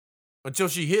before. Until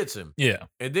she hits him. Yeah.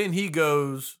 And then he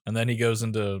goes. And then he goes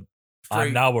into,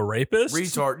 I'm now a rapist?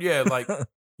 Retard. Yeah, like,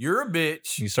 you're a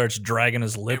bitch. He starts dragging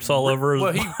his lips all over his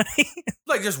body. He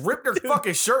like just ripped her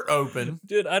fucking shirt open.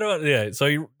 Dude, so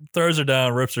he throws her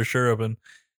down, rips her shirt open.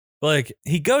 Like,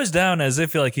 he goes down as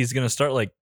if like he's going to start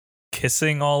like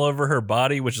kissing all over her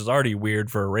body, which is already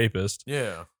weird for a rapist.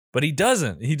 Yeah. But he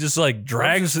doesn't. He just like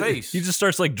drags his face. He just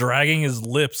starts like dragging his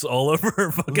lips all over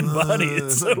her fucking body.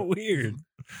 It's so weird.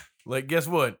 Like, guess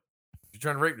what? You're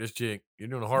trying to rape this chick. You're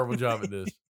doing a horrible job at this.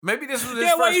 Maybe this was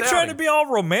his why are you first trying outing. to be all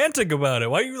romantic about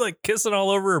it? Why are you like kissing all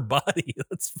over her body?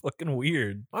 That's fucking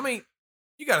weird. I mean,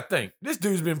 you got to think. This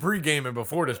dude's been pre-gaming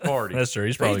before this party. That's true.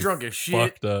 He's probably drunk as shit.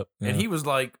 Fucked up. Yeah. And he was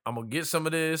like, I'm going to get some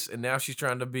of this. And now she's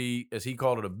trying to be, as he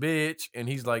called it, a bitch. And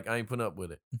he's like, I ain't putting up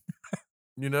with it.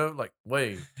 You know, like,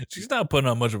 wait. She's not putting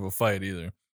up much of a fight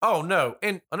either. Oh, no.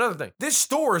 And another thing, this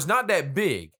store is not that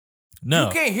big. No.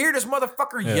 You can't hear this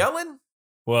motherfucker yelling?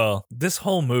 Well, this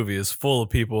whole movie is full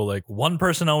of people. Like, one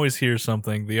person always hears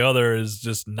something. The other is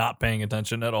just not paying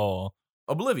attention at all.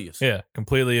 Oblivious. Yeah,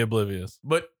 completely oblivious.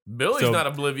 But Billy's not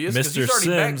oblivious because he's already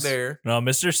back there. No,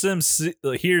 Mr. Sims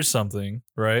hears something,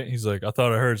 right? He's like, I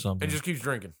thought I heard something. And just keeps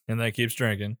drinking. And then keeps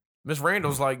drinking. Miss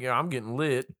Randall's like, yeah, I'm getting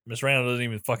lit. Miss Randall doesn't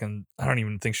even fucking, I don't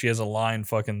even think she has a line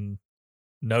fucking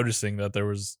noticing that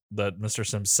that Mr.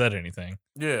 Sims said anything.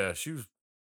 Yeah, she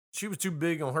was too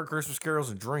big on her Christmas carols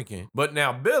and drinking. But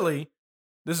now Billy,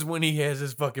 this is when he has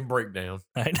his fucking breakdown.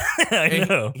 I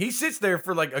know. He sits there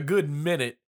for like a good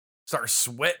minute, starts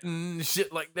sweating and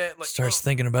shit like that. Like, starts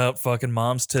thinking about fucking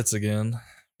mom's tits again.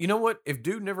 You know what? If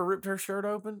dude never ripped her shirt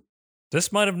open,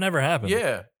 this might have never happened.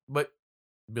 Yeah, but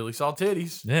Billy saw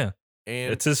titties. Yeah.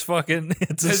 And it's his spark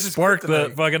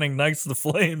that fucking ignites the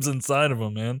flames inside of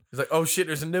him, man. He's like, oh shit,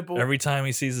 there's a nipple. Every time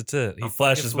he sees a tit, he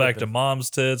flashes back to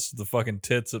mom's tits, the fucking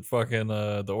tits at fucking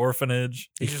the orphanage.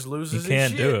 He just loses He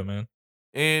can't his shit. do it, man.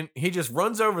 And he just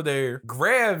runs over there,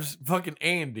 grabs fucking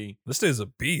Andy. This dude's a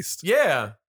beast.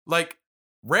 Yeah. Like,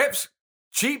 wraps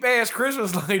cheap ass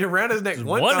Christmas light around his neck. Just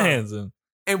one hand's in.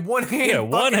 And one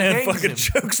hand one hand fucking him.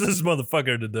 chokes this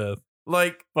motherfucker to death.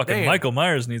 Like, fucking damn. Michael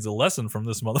Myers needs a lesson from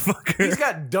this motherfucker. He's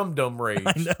got dum-dum rage.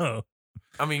 I know.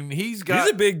 I mean, he's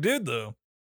a big dude, though.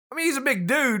 I mean, he's a big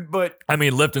dude, but I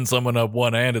mean, lifting someone up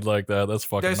one-handed like that's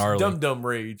fucking gnarly. That's dum-dum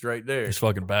rage right there. He's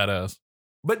fucking badass.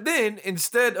 But then,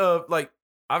 instead of, like,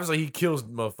 obviously he kills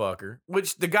the motherfucker,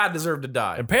 which the guy deserved to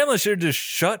die. And Pamela should have just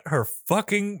shut her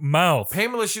fucking mouth.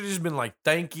 Pamela should have just been like,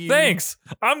 thank you. Thanks.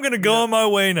 I'm going to go on my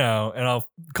way now, and I'll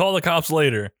call the cops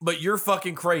later. But you're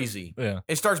fucking crazy. Yeah.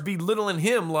 And starts belittling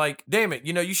him like, damn it,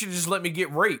 you should have just let me get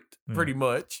raped, pretty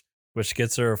much. Which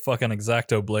gets her a fucking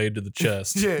X-Acto blade to the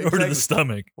chest. Yeah, exactly. Or to the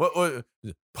stomach. What?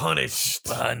 Punished.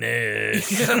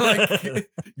 Punished. Like,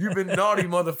 you've been naughty,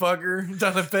 motherfucker.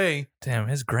 Time to pay. Damn,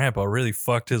 his grandpa really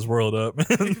fucked his world up.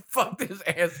 He fucked his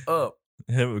ass up.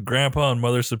 Grandpa and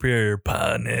Mother Superior,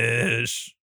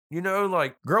 punish.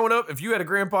 Like, growing up, if you had a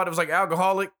grandpa that was like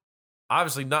alcoholic,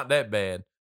 obviously not that bad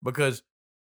because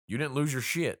you didn't lose your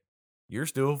shit. You're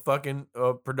still fucking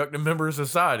a productive member of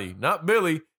society. Not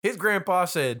Billy. His grandpa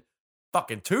said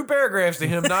fucking 2 paragraphs to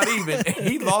him, not even, and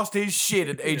he lost his shit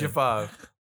at the age of 5.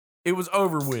 It was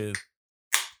over with.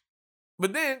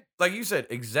 But then, like you said,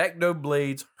 X-Acto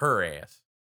blades her ass.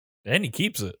 And he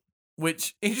keeps it.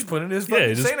 Which he just put in his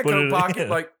fucking Santa coat pocket,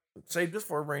 like, save this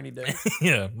for a rainy day.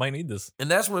 Yeah, might need this.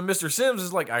 And that's when Mr. Sims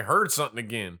is like, I heard something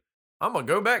again. I'm going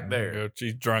to go back there.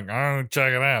 She's drunk. I'm going to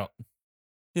check it out.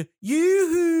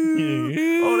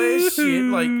 Yoo-hoo. All that shit.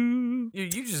 Like, you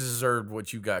just deserved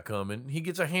what you got coming. He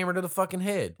gets a hammer to the fucking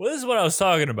head. Well, this is what I was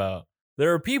talking about.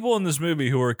 There are people in this movie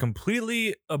who are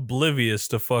completely oblivious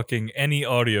to fucking any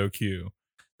audio cue.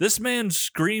 This man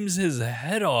screams his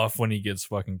head off when he gets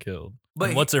fucking killed. But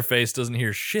and what's-her-face doesn't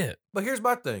hear shit. But here's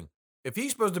my thing. If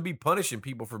he's supposed to be punishing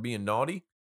people for being naughty.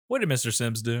 What did Mr.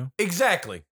 Sims do?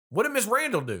 Exactly. What did Miss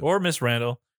Randall do? Or Miss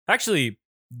Randall. Actually,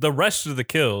 the rest of the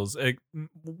kills,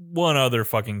 one other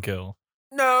fucking kill.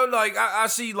 No, like I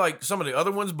see like some of the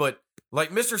other ones, but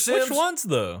like Mr. Sims, Which ones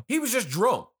though? he was just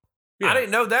drunk. I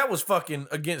didn't know that was fucking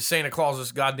against Santa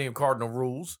Claus's goddamn cardinal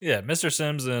rules. Yeah, Mr.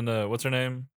 Sims and what's her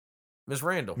name? Miss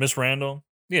Randall. Miss Randall.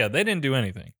 Yeah, they didn't do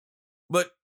anything. But,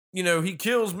 you know, he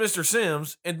kills Mr.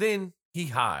 Sims and then he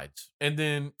hides. And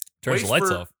then Turns the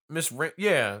lights off.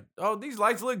 Yeah. Oh, these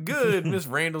lights look good, Miss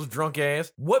Randall's drunk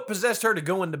ass. What possessed her to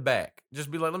go in the back?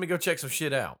 Just be like, let me go check some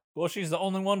shit out. Well, she's the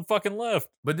only one fucking left.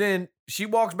 But then she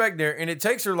walks back there and it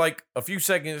takes her like a few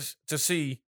seconds to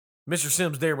see Mr.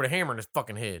 Sims there with a hammer in his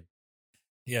fucking head.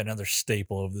 Yeah, another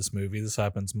staple of this movie. This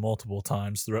happens multiple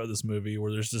times throughout this movie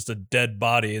where there's just a dead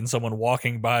body and someone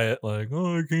walking by it like,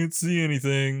 oh, I can't see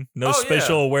anything. No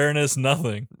spatial awareness,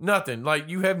 nothing. Nothing. Like,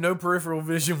 you have no peripheral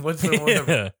vision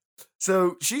whatsoever. Yeah.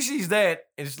 So she sees that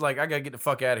and it's like, I gotta get the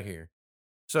fuck out of here.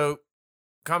 So,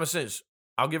 common sense,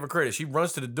 I'll give her credit. She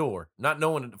runs to the door, not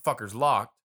knowing that the fucker's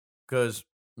locked because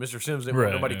Mr. Sims didn't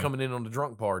want nobody coming in on the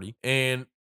drunk party. And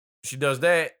she does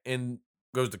that and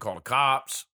goes to call the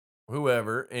cops,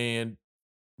 whoever, and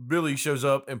Billy shows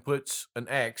up and puts an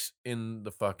axe in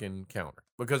the fucking counter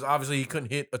because obviously he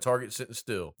couldn't hit a target sitting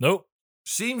still. Nope.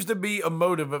 Seems to be a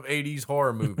motive of 80s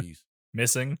horror movies.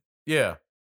 Missing. Yeah.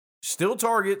 Still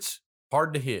targets,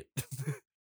 hard to hit.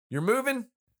 You're moving,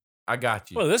 I got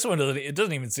you. Well, this one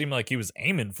doesn't even seem like he was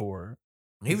aiming for her.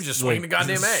 He was just swinging the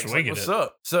goddamn axe. Like, what's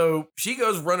up? So she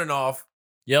goes running off.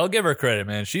 Yeah, I'll give her credit,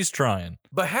 man. She's trying.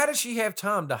 But how does she have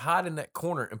time to hide in that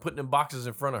corner and put them boxes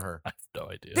in front of her? I have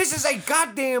no idea. This is a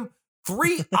goddamn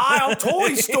 3-aisle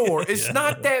toy store. It's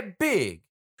not that big.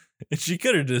 She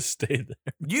could have just stayed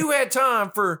there. You had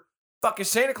time for fucking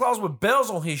Santa Claus with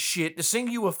bells on his shit to sing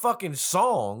you a fucking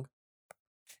song.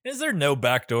 Is there no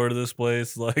back door to this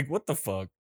place? Like, what the fuck?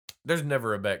 There's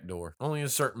never a back door. Only in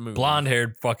certain movies.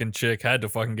 Blonde-haired fucking chick had to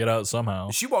fucking get out somehow.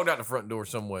 She walked out the front door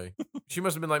some way. She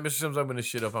must have been like, Mr. Sims, open this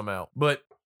shit up, I'm out. But,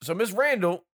 so Miss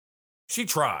Randall, she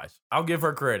tries. I'll give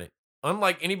her credit.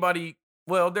 Unlike anybody,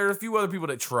 well, there are a few other people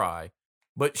that try,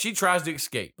 but she tries to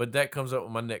escape. But that comes up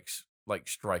with my next, like,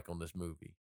 strike on this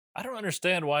movie. I don't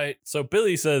understand why. So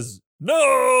Billy says,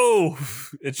 no!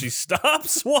 And she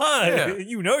stops? Why? Yeah.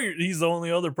 You know he's the only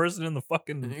other person in the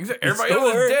fucking Everybody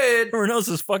else is dead. Everyone else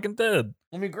is fucking dead.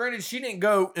 I mean, granted, she didn't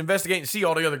go investigate and see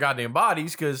all the other goddamn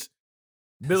bodies because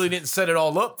Billy didn't set it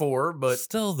all up for her, but...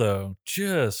 Still, though,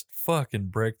 just fucking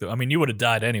break the... I mean, you would have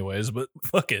died anyways, but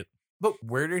fuck it. But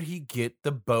where did he get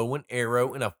the bow and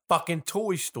arrow in a fucking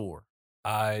toy store?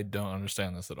 I don't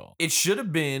understand this at all. It should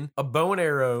have been a bow and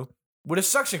arrow with a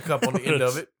suction cup on the end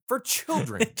of it for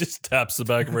children. It just taps the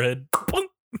back of her head.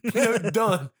 You know,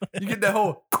 done. You get that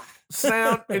whole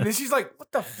sound, and then she's like,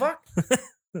 what the fuck?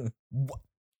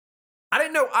 I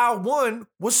didn't know aisle 1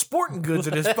 was sporting goods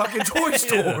at this fucking toy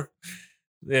store.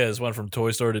 Yeah, this went from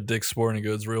toy store to Dick's Sporting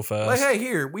Goods real fast. Like, hey,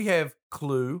 here, we have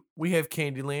Clue, we have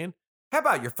Candyland. How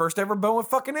about your first ever bow and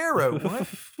fucking arrow? What?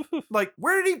 Like,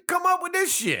 where did he come up with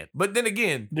this shit? But then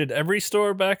again, did every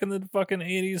store back in the fucking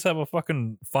 80s have a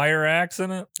fucking fire axe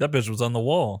in it? That bitch was on the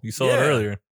wall. You saw it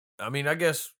earlier. I mean, I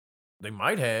guess they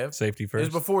might have. Safety first.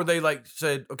 It was before they like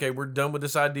said, okay, we're done with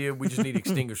this idea. We just need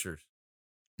extinguishers.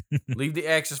 Leave the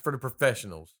axes for the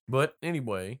professionals. But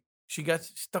anyway, she got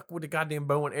stuck with the goddamn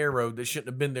bow and arrow that shouldn't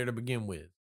have been there to begin with.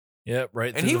 Yep,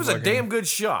 right. And he was a damn good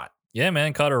shot. Yeah,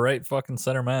 man, caught her right fucking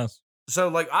center mass. So,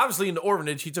 like, obviously in the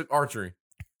orphanage, he took archery.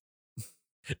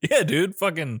 Yeah, dude,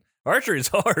 fucking archery's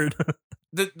hard.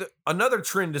 Another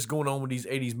trend that's going on with these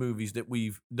 80s movies that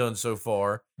we've done so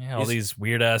far. Yeah, all these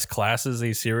weird ass classes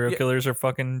these serial killers are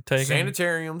fucking taking.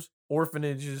 Sanitariums,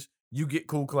 orphanages, you get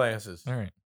cool classes. All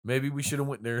right. Maybe we should have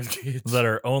went there as kids. That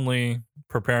are only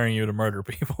preparing you to murder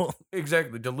people.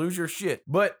 Exactly, to lose your shit.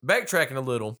 But backtracking a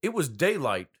little, it was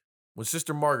daylight when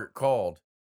Sister Margaret called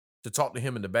to talk to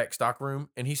him in the back stock room,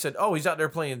 and he said, oh, he's out there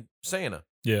playing Santa.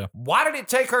 Yeah. Why did it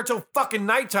take her till fucking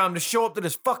nighttime to show up to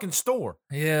this fucking store?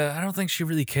 Yeah, I don't think she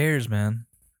really cares, man.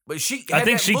 But I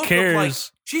think she cares. Like,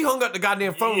 she hung up the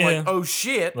goddamn phone like, oh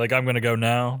shit. Like, I'm gonna go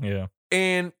now. Yeah.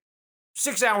 And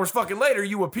 6 hours fucking later,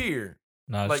 you appear.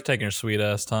 Nah, she's taking her sweet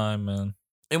ass time, man.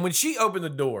 And when she opened the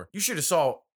door, you should have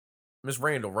saw Miss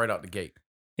Randall right out the gate.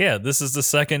 Yeah, this is the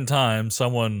second time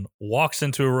someone walks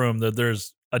into a room that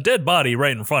there's a dead body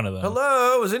right in front of them.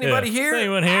 Hello, is anybody here? Is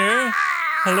anyone here?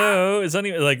 Hello, is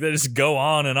anyone, like, they just go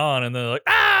on, and they're like,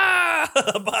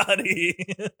 a body.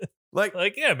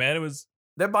 like, yeah, man, it was.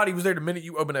 That body was there the minute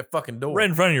you opened that fucking door. Right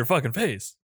in front of your fucking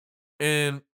face.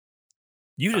 And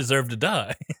you deserve to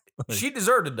die. She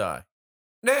deserved to die.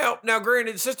 Now,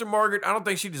 granted, Sister Margaret, I don't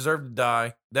think she deserved to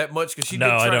die that much because she did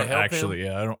try to help him.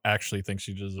 Yeah, I don't actually think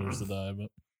she deserves to die, but.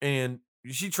 And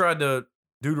she tried to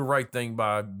do the right thing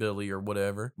by Billy or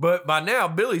whatever. But by now,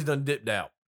 Billy's done dipped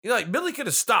out. Like, Billy could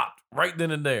have stopped right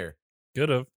then and there. Could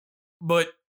have. But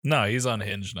No, he's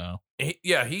unhinged now.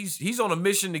 he's on a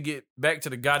mission to get back to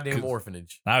the goddamn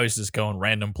orphanage. Now he's just going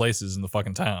random places in the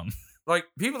fucking town. Like,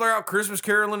 people are out Christmas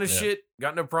caroling and Yeah. shit.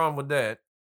 Got no problem with that.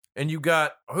 And you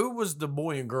got, who was the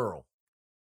boy and girl?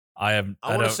 I want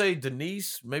to don't say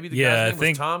Denise. Maybe the Yeah, I guy's name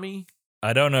think- was Tommy.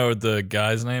 I don't know what the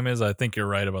guy's name is. I think you're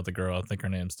right about the girl. I think her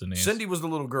name's Denise. Cindy was the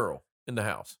little girl in the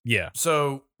house. Yeah.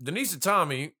 So Denise and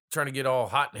Tommy trying to get all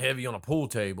hot and heavy on a pool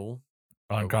table.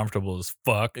 Uncomfortable as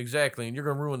fuck. Exactly. And you're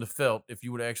going to ruin the felt if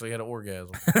you would have actually had an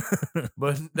orgasm.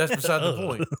 But that's beside the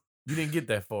point. You didn't get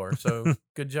that far. So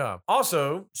good job.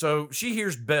 Also, so she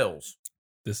hears bells.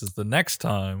 This is the next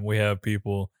time we have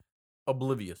people,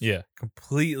 Oblivious.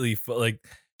 completely, like,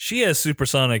 she has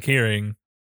supersonic hearing,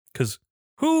 because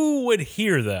who would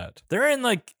hear that? They're in,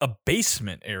 like, a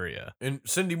basement area. And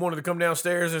Cindy wanted to come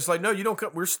downstairs. And it's like, no, you don't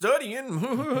come. We're studying.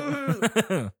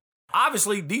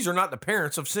 Obviously, these are not the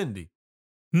parents of Cindy.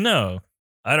 No.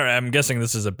 I'm guessing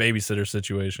this is a babysitter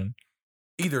situation.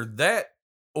 Either that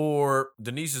or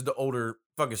Denise is the older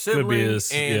fucking sibling. Could be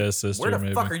his and sister, where the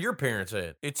maybe. fuck are your parents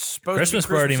at? It's supposed Christmas to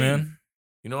be party, Eve. man.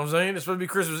 You know what I'm saying? It's supposed to be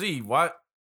Christmas Eve. Why?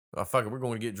 Oh, fuck it. We're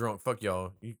going to get drunk. Fuck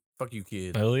y'all. Fuck you,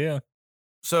 kids. Hell yeah.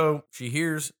 So she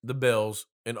hears the bells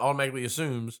and automatically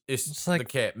assumes it's It's like- the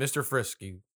cat, Mr.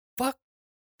 Frisky. Fuck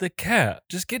the cat.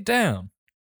 Just get down.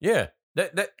 Yeah.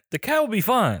 That The cat will be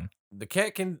fine. the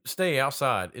cat can stay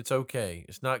outside. It's okay.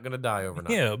 It's not going to die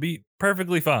overnight. Yeah, it'll be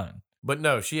perfectly fine. But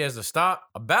no, she has to stop,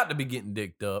 about to be getting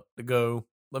dicked up, to go,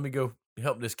 let me go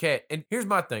help this cat. And here's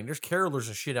my thing. There's carolers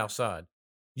and shit outside.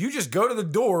 You just go to the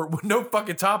door with no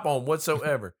fucking top on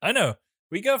whatsoever. I know.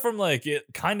 We go from like it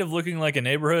kind of looking like a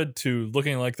neighborhood to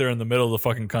looking like they're in the middle of the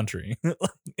fucking country.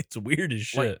 It's weird as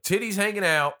shit. Like titties hanging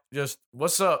out. Just,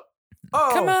 what's up?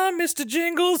 Oh, Come on, Mr.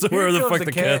 Jingles. Here Where the comes fuck the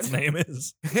the cat. cat's name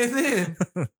is. And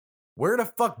then, where the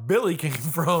fuck Billy came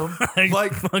from?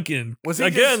 Like, fucking was he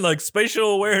again, just- like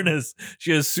spatial awareness.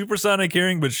 She has supersonic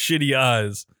hearing but shitty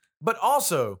eyes. but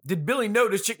also, did Billy know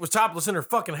this chick was topless in her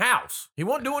fucking house? He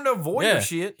wasn't doing no voyeur Yeah.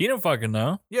 shit. He don't fucking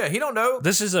know. Yeah, he don't know.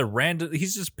 This is a random.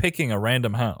 He's just picking a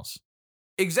random house.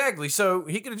 Exactly. So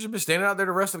he could have just been standing out there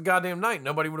the rest of the goddamn night.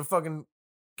 Nobody would have fucking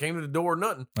came to the door or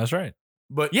nothing. That's right.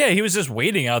 But Yeah, he was just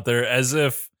waiting out there as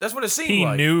if that's what it seemed he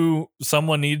like. knew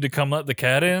someone needed to come let the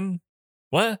cat in.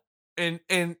 What? And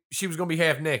she was gonna be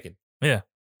half naked. Yeah.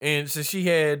 And since she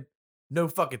had no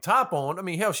fucking top on, I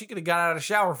mean, hell, she could have got out of the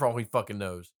shower for all he fucking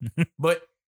knows. But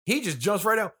he just jumps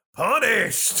right out,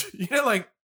 punished. You know, like,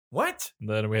 what?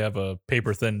 Then we have a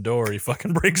paper thin door he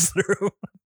fucking breaks through,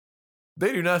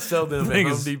 They do not sell them at Thing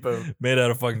Home is- Depot. made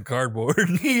out of fucking cardboard.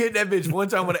 He hit that bitch one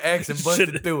time with an axe and busted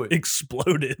Shit through it.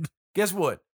 Exploded. Guess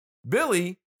what?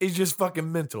 Billy is just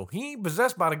fucking mental. He ain't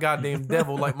possessed by the goddamn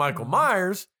devil like Michael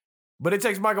Myers, but it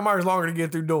takes Michael Myers longer to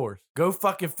get through doors. Go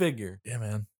fucking figure. Yeah,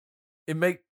 man. It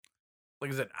make,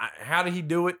 like I said, how did he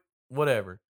do it?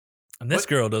 Whatever. And this What-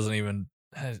 girl doesn't even.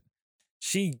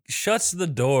 She shuts the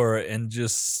door and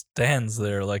just stands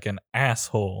there like an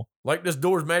asshole. Like this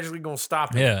door's magically gonna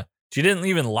stop him. Yeah. She didn't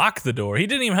even lock the door. He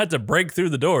didn't even have to break through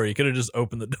the door. He could have just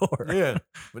opened the door. Yeah.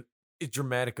 But it's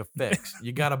dramatic effects.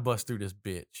 You gotta bust through this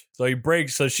bitch. So he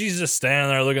breaks. So she's just standing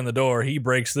there looking at the door. He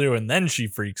breaks through and then she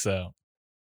freaks out.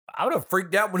 I would have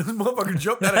freaked out when this motherfucker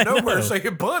jumped out I of nowhere know.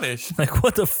 saying punish. Like,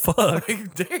 what the fuck?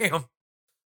 Like, damn.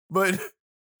 But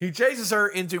he chases her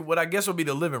into what I guess would be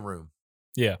the living room.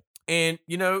 Yeah. And,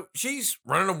 you know, she's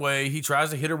running away. He tries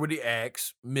to hit her with the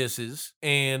axe, misses.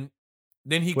 And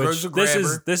then he Which goes to grab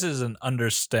her. this is an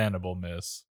understandable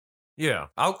miss. Yeah.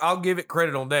 I'll give it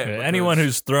credit on that. Yeah, anyone because-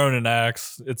 who's thrown an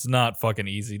axe, it's not fucking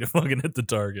easy to fucking hit the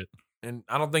target. And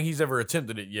I don't think he's ever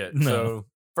attempted it yet. No. So,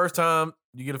 first time,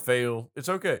 you get a fail. It's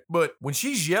okay. But when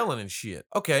she's yelling and shit,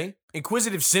 okay.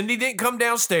 Inquisitive Cindy didn't come Yeah,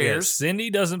 downstairs. Cindy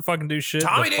doesn't fucking do shit.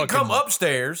 Tommy The didn't fucking- come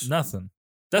upstairs. Nothing.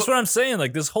 That's what I'm saying.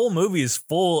 Like, this whole movie is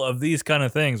full of these kind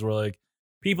of things where, like,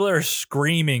 people are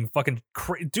screaming, fucking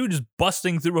dude is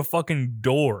busting through a fucking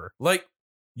door. Like,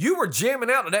 you were jamming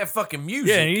out to that fucking music.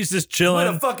 Yeah, and he's just with chilling.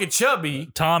 a fucking chubby.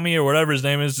 Tommy or whatever his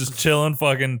name is, just chilling,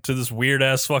 fucking to this weird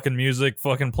ass fucking music,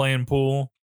 fucking playing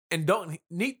pool. And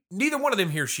neither one of them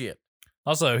hear shit.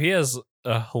 Also, he has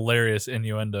a hilarious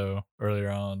innuendo earlier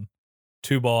on.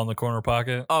 2 ball in the corner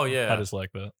pocket. Oh, yeah. I just like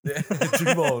that.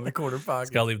 Two ball in the corner Just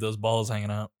pocket. gotta leave those balls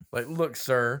hanging out. Like, look,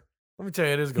 sir, let me tell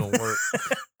you, this is going to work.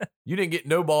 You didn't get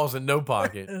no balls in no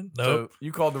pocket. Nope. So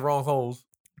you called the wrong holes.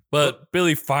 But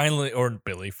Billy fucking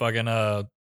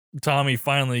Tommy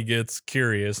finally gets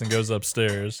curious and goes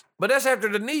upstairs. But that's after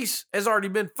Denise has already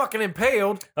been fucking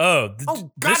impaled. Oh,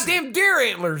 Goddamn deer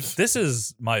antlers. This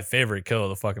is my favorite kill of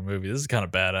the fucking movie. This is kind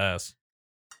of badass.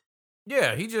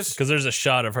 Yeah, he just Because there's a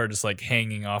shot of her just like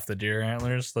hanging off the deer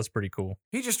antlers. That's pretty cool.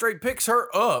 straight picks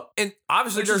her up. And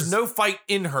obviously there's no fight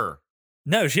in her.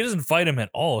 No, she doesn't fight him at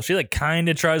all. She like kind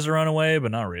of tries to run away,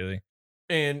 but not really.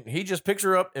 And he just picks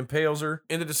her up, impales her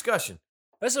in the discussion.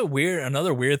 That's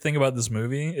another weird thing about this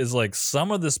movie is like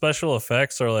some of the special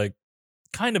effects are like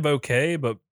kind of okay,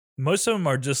 but most of them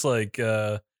are just like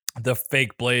the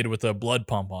fake blade with a blood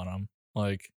pump on them.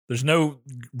 Like there's no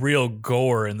real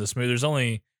gore in this movie. There's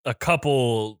only a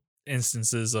couple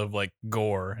instances of like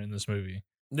gore in this movie.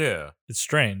 Yeah. It's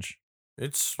strange.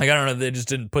 It's like, I don't know, they just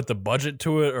didn't put the budget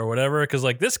to it or whatever. Cause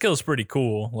like this kill's pretty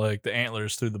cool. Like the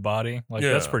antlers through the body. Like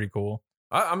that's pretty cool.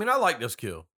 I mean, I like this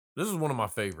kill. This is one of my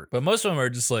favorites. But most of them are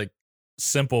just like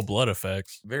simple blood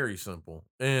effects. Very simple.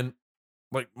 And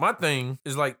like my thing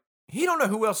is like, he don't know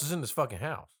who else is in this fucking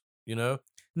house, you know?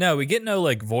 No, we get no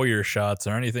like voyeur shots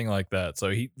or anything like that.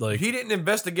 So he didn't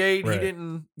investigate. Right. He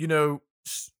didn't, you know,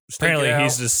 apparently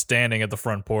he's just standing at the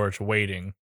front porch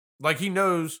waiting. Like he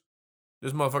knows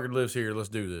this motherfucker lives here. Let's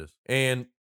do this. And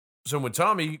so when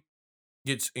Tommy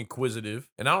gets inquisitive,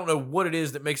 and I don't know what it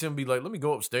is that makes him be like, let me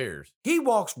go upstairs. He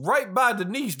walks right by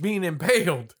Denise being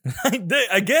impaled.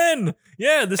 Again.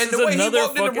 Yeah, this and is the way another he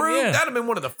walked in the room, that'd have been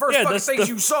one of the first fucking things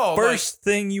you saw. First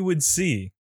thing you would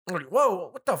see. Like, whoa,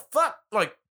 what the fuck?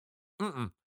 Like,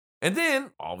 And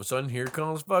then all of a sudden, here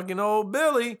comes fucking old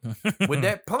Billy with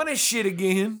that punish shit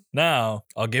again. Now,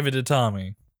 I'll give it to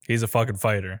Tommy. He's a fucking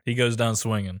fighter. He goes down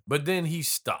swinging. But then he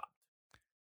stopped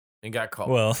and got caught.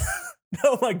 Well,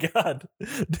 oh my God,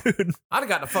 dude. I'd have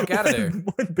got the fuck out of there.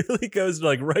 When Billy goes,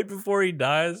 like, right before he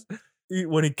dies,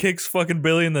 when he kicks fucking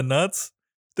Billy in the nuts,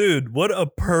 dude, what a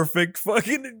perfect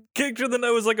fucking kick to the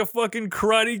nuts. It was like a fucking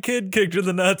Karate Kid kick to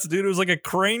the nuts, dude. It was like a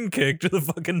crane kick to the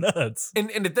fucking nuts. And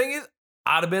the thing is,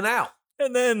 I'd have been out.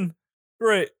 And then,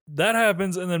 right, that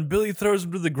happens, and then Billy throws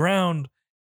him to the ground.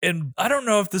 And I don't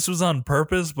know if this was on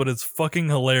purpose, but it's fucking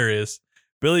hilarious.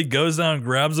 Billy goes down,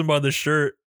 grabs him by the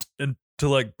shirt, and to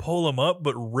like pull him up,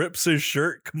 but rips his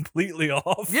shirt completely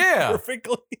off. Yeah.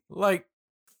 Perfectly. Like,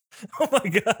 oh my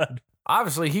God.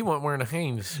 Obviously, he wasn't wearing a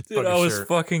Hanes. Dude, I was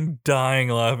fucking dying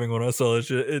laughing when I saw this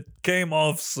shit. It came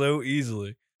off so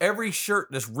easily. Every shirt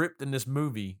that's ripped in this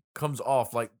movie comes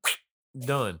off like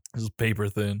done. This is paper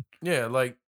thin. Yeah,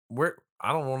 like where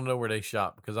I don't want to know where they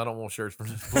shop because I don't want shirts from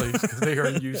this place because they are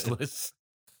useless.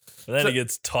 And then he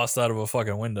gets tossed out of a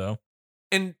fucking window.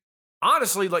 And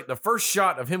honestly, like the first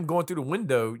shot of him going through the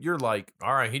window, you're like,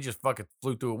 all right, he just fucking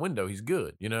flew through a window. He's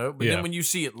good, you know? But then when you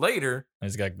see it later,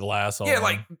 he's got glass all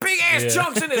like big ass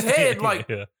chunks in his head. Like,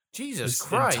 Jesus his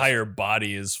Christ. entire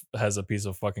body has a piece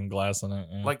of fucking glass in it.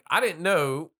 Yeah. Like, I didn't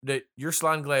know that your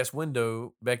sliding glass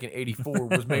window back in 84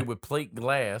 was made with plate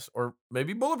glass or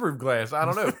maybe bulletproof glass. I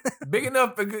don't know. Big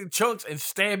enough for good chunks and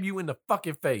stab you in the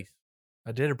fucking face.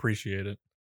 I did appreciate it.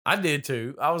 I did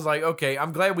too. I was like, okay,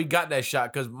 I'm glad we got that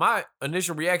shot because my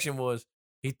initial reaction was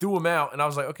he threw him out, and I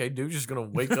was like, okay, dude's just gonna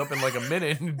wake up in like a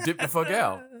minute and dip the fuck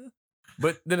out.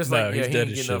 But then it's like, yeah, he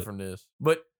ain't getting up from this.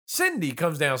 But Cindy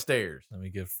comes downstairs. Let me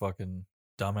get fucking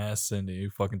dumbass Cindy who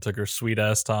fucking took her sweet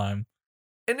ass time.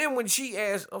 And then when she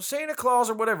asks, oh, Santa Claus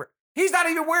or whatever, he's not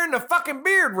even wearing the fucking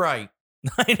beard right.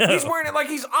 I know. He's wearing it like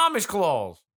he's Amish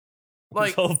Claus. Like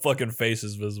his whole fucking face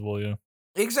is visible, yeah.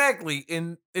 Exactly.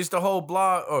 And it's the whole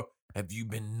blah, or have you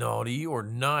been naughty or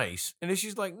nice? And then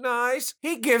she's like, nice.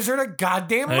 He gives her the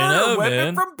goddamn murder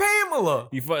weapon from Pamela.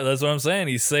 That's what I'm saying.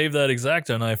 He saved that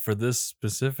X-Acto knife for this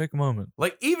specific moment.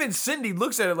 Like, even Cindy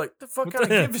looks at it like, the fuck kind of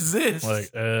gift is this? Like,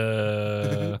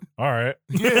 all right.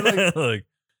 Yeah, like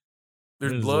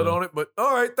there's blood on it, but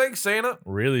all right, thanks, Santa.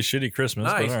 Really shitty Christmas,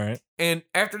 nice. But all right. And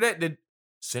after that, did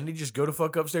Cindy just go to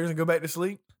fuck upstairs and go back to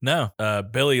sleep? No.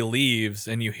 Billy leaves,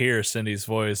 and you hear Cindy's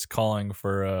voice calling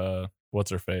for,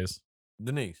 what's her face?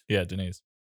 Denise. Yeah, Denise.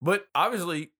 But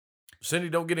obviously, Cindy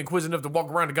don't get inquisitive enough to walk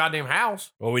around the goddamn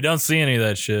house. Well, we don't see any of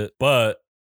that shit, but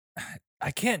I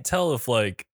can't tell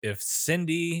if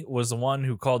Cindy was the one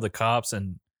who called the cops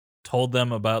and told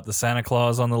them about the Santa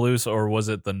Claus on the loose, or was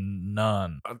it the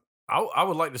nun? I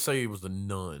would like to say it was the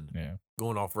nun. Yeah.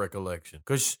 Going off recollection.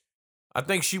 Because I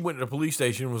think she went to the police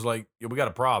station and was like, yeah, we got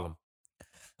a problem.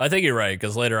 I think you're right,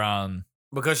 because later on...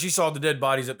 Because she saw the dead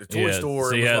bodies at the toy store.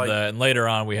 So you had that, and later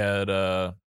on we had,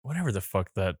 whatever the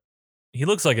fuck that... He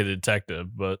looks like a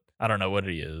detective, but I don't know what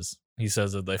he is. He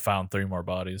says that they found 3 more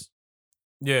bodies.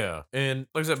 Yeah. And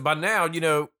like I said, by now, you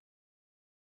know,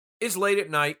 it's late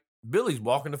at night. Billy's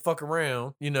walking the fuck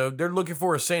around. You know, they're looking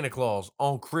for a Santa Claus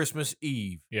on Christmas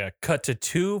Eve. Yeah, cut to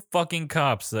 2 fucking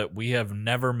cops that we have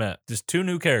never met. Just 2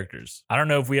 new characters. I don't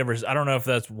know if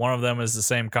that's one of them is the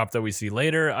same cop that we see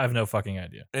later. I have no fucking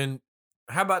idea. And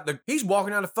how about he's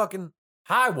walking down the fucking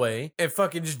highway and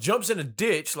fucking just jumps in a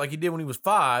ditch like he did when he was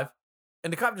 5.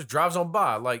 And the cop just drives on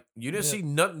by. Like, you didn't see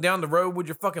nothing down the road with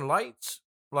your fucking lights?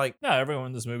 Like, no, everyone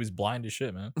in this movie's blind as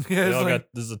shit, man. Yeah, They all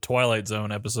this is a Twilight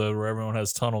Zone episode where everyone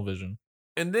has tunnel vision.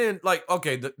 and then, like,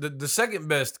 okay, the second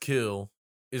best kill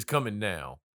is coming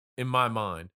now, in my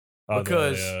mind.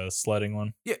 Because the sledding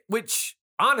one. yeah, which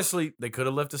honestly, they could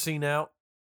have left the scene out.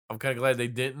 I'm kind of glad they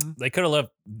didn't. They could have left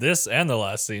this and the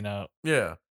last scene out.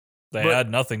 Yeah. They But- add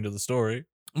nothing to the story.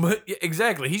 But yeah,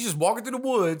 exactly. He's just walking through the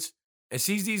woods and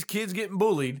sees these kids getting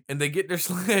bullied and they get their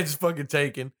sleds fucking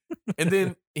taken. And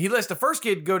then he lets the first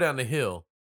kid go down the hill.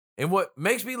 And what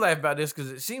makes me laugh about this, because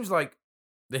it seems like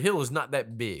the hill is not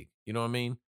that big. You know what I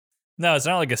mean? No, it's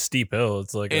not like a steep hill.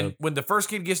 It's like And when the first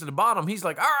kid gets to the bottom, he's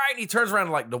like, all right. And he turns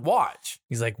around like to watch.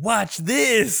 he's like, watch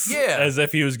this. Yeah. As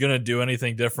if he was going to do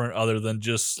anything different other than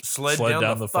just Sled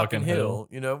down the fucking hill.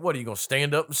 You know, what are you going to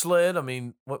stand up and sled? I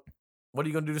mean, what are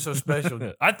you going to do that's so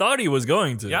special? I thought he was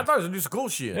going to. Yeah, I thought he was going to do some cool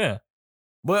shit. Yeah.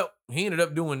 Well, he ended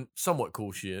up doing somewhat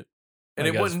cool shit. And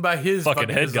Like it his wasn't by his Fucking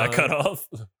head got design. cut off.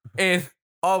 And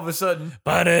all of a sudden,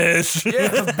 Punish.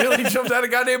 yeah, Billy jumps out of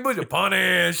goddamn bush.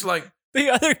 Punish. Like, The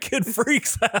other kid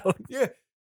freaks out. yeah.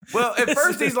 Well, at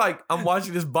first he's like, I'm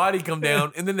watching his body come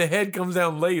down, and then the head comes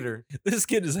down later. This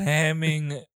kid is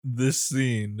hamming this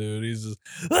scene, dude. He's just,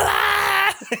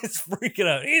 ah! He's freaking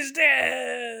out. He's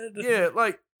dead. Yeah,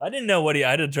 like, I didn't know what I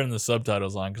had to turn the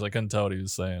subtitles on because I couldn't tell what he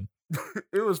was saying.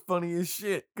 it was funny as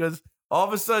shit. Because all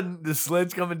of a sudden, the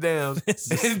sled's coming down, It's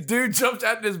just- and dude jumps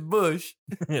out this bush,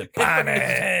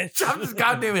 Punish. chops his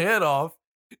goddamn head off,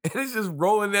 and it's just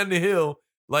rolling down the hill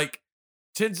like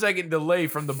 10-second delay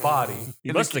from the body. He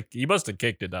And must have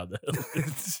kicked it down the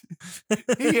hill.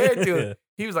 He had to. Yeah.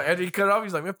 He was like, after he cut it off,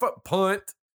 he's like, man, fuck, punt.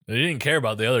 He didn't care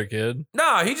about the other kid.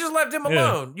 Nah, he just left him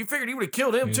Yeah. alone. You figured he would have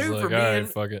killed him He's too like, for all right, being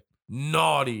fuck it.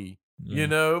 naughty, Yeah. you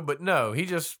know? But no, he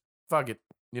just, fuck it.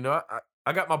 You know,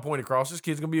 I got my point across. This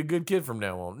kid's gonna be a good kid from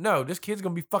now on. No, this kid's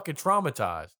gonna be fucking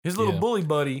traumatized. His little Yeah. bully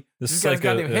buddy This just got his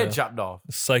psycho- goddamn head yeah. chopped off.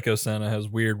 Psycho Santa has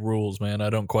weird rules, man. I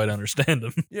don't quite understand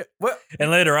them. Yeah, well,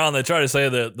 And later on, they try to say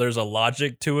that there's a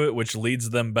logic to it, which leads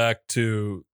them back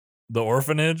to the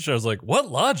orphanage. I was like, what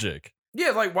logic? yeah,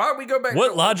 like, why would we go back? What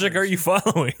to logic are orphanage? you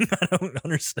following? I don't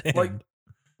understand. Like,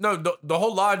 no, the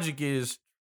whole logic is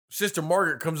Sister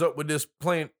Margaret comes up with this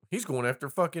plan. He's going after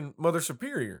fucking Mother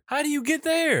Superior. how do you get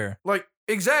there? Like,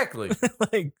 exactly.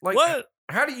 like, Like, what?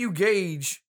 How do you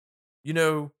gauge, you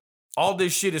know, all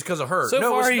this shit is because of her? So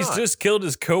No, far, it's he's not. just killed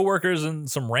his coworkers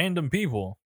and some random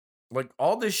people. Like,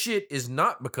 all this shit is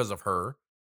not because of her.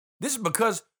 This is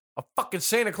because of fucking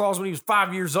Santa Claus when he was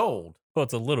 5 years old. Well,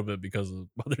 it's a little bit because of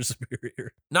Mother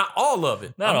Superior. Not all of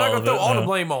it. Not I'm all not going of to throw it, all the no.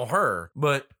 blame on her.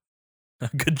 But, A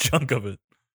good chunk of it.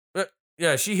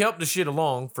 yeah, she helped the shit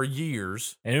along for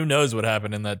years. And who knows what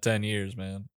happened in that 10 years,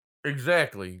 man?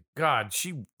 Exactly. God,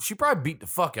 she probably beat the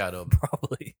fuck out of him.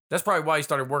 Probably. That's probably why he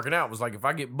started working out. Was like, if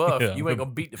I get buff, Yeah, you ain't going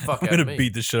to beat the fuck I'm out of going me. to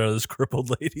beat the shit out of this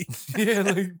crippled lady. Yeah,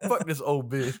 like, fuck this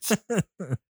old bitch.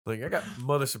 Like, I got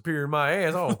Mother Superior in my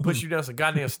ass. I'll push you down some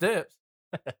goddamn steps.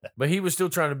 But he was still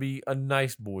trying to be a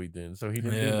nice boy then, so he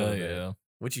didn't do none of that,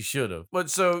 which he should have. But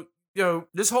so, you know,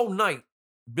 this whole night,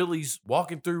 Billy's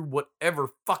walking through whatever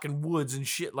fucking woods and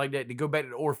shit like that to go back to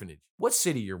the orphanage. What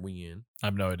city are we in? I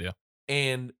have no idea.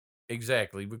 And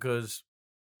exactly, because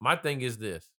my thing is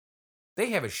this. They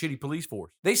have a shitty police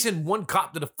force. They send one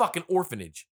cop to the fucking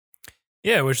orphanage.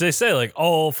 Yeah, which they say like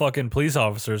all fucking police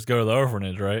officers go to the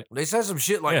orphanage, right? They say some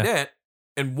shit like Yeah. that,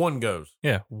 and one goes.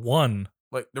 Yeah, one.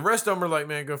 Like, the rest of them are like,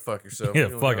 man, go fuck yourself. Yeah, You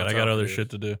don't fuck know it. on I top got of other this.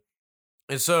 shit to do.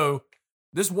 And so,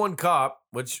 this one cop,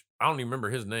 which I don't even remember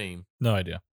his name, No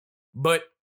idea. but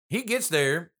he gets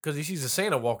there because he sees a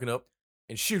Santa walking up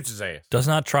and shoots his ass. Does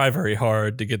not try very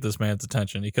hard to get this man's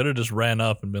attention. He could have just ran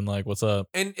up and been like, "What's up?"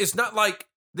 And it's not like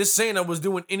this Santa was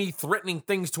doing any threatening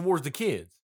things towards the kids.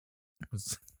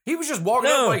 He was just walking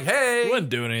No, up like, hey. He wasn't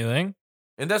doing anything.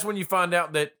 And that's when you find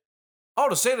out that, oh,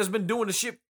 the Santa's been doing the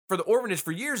shit for the orphanage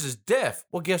for years is deaf.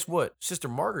 Well, guess what? Sister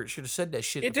Margaret should have said that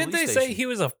shit at the Didn't they police say station. he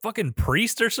was a fucking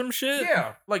priest or some shit?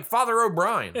 Yeah, like Father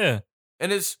O'Brien. Yeah.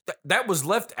 And it's that was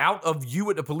left out of you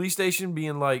at the police station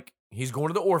being like, he's going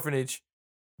to the orphanage.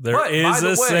 There But, by is the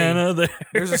a way, Santa there.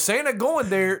 There's a Santa going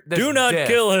there. That's Do not deaf.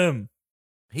 kill him.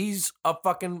 He's a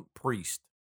fucking priest.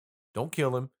 Don't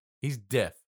kill him. He's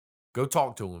deaf. Go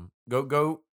talk to him.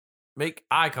 Go make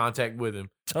eye contact with him.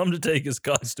 Tell him to take his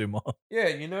costume off. Yeah,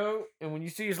 and when you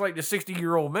see it's like the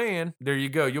 60-year-old man, there you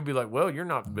go. You'll be like, well, you're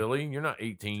not Billy. You're not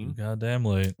 18. Goddamn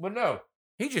late. But no,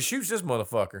 he just shoots this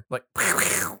motherfucker. Like,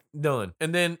 done.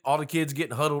 And then all the kids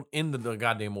getting huddled into the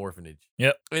goddamn orphanage.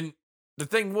 Yep. And the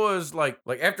thing was, like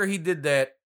after he did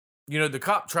that, the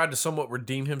cop tried to somewhat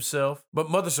redeem himself, but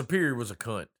Mother Superior was a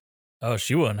cunt. Oh,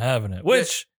 she wasn't having it.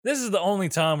 Which, this is the only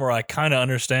time where I kind of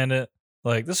understand it.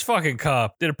 Like, this fucking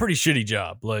cop did a pretty shitty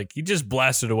job. Like, he just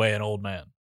blasted away an old man.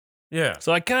 Yeah.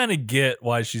 So I kind of get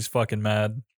why she's fucking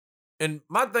mad. And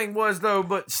my thing was, though,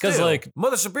 but still, like,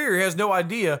 Mother Superior has no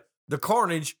idea the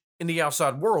carnage in the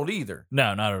outside world either.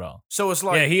 No, not at all. So it's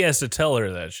like... Yeah, he has to tell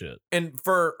her that shit. And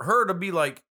for her to be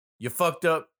like, you fucked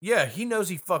up. Yeah, he knows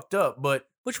he fucked up, but...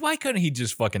 Which, why couldn't he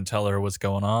just fucking tell her what's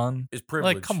going on? It's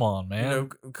privilege. Like, come on, man.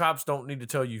 Cops don't need to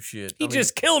tell you shit. He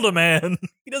just killed a man.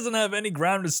 He doesn't have any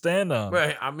ground to stand on.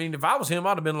 Right. I mean, if I was him,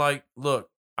 I'd have been like, look,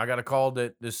 I got a call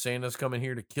that this Santa's coming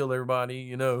here to kill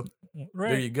everybody, Right.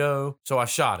 There you go. So I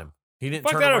shot him. He didn't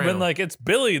Fuck turn that, around. I've been like, it's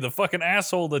Billy, the fucking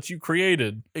asshole that you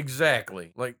created.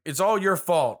 Exactly. Like, it's all your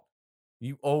fault,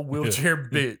 you old wheelchair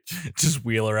bitch. Just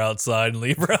wheel her outside and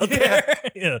leave her out there.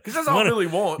 Yeah. Because that's all Billy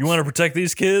wants. You want to protect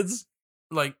these kids?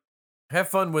 Like, have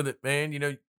fun with it,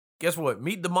 man. Guess what?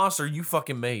 Meet the monster you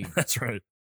fucking made. That's right.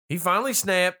 He finally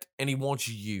snapped, and he wants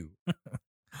you.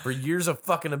 For years of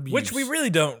fucking abuse. Which we really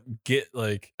don't get,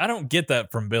 like, I don't get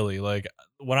that from Billy. Like,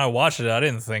 when I watched it, I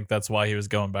didn't think that's why he was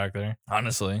going back there,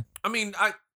 honestly. I mean,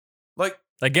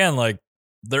 Again, like,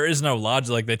 there is no logic.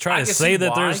 Like, they try I to can say see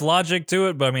that why. there's logic to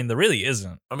it, but I mean, there really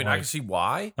isn't. I Like, can see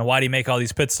why. and why do you make all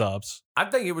these pit stops? I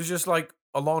think it was just like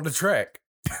along the track.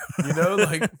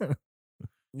 Like,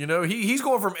 he's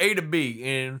going from A to B,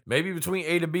 and maybe between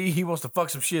A to B, he wants to fuck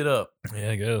some shit up.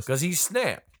 Yeah, I guess. Because he's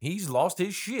snapped. He's lost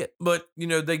his shit. But,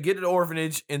 they get to the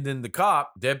orphanage, and then the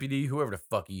cop, deputy, whoever the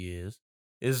fuck he is,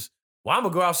 well, I'm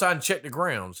going to go outside and check the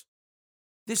grounds.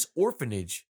 This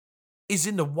orphanage is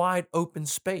in the wide open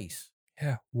space.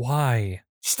 Yeah, why?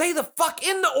 Stay the fuck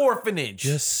in the orphanage.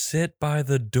 Just sit by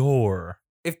the door.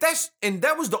 And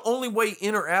that was the only way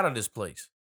in or out of this place.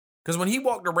 Because when he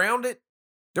walked around it,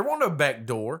 there wasn't no back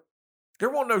door. There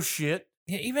wasn't no shit.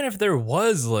 Yeah, even if there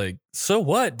was, like, so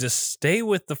what? Just stay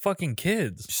with the fucking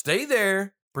kids. Stay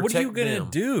there. What are you gonna them.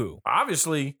 do?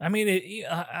 Obviously, I mean,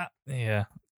 yeah.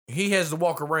 he has to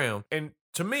walk around. And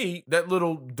to me, that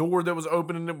little door that was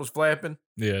opening that was flapping.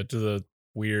 Yeah, to the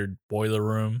weird boiler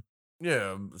room.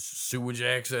 Yeah, sewage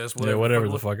access, Whatever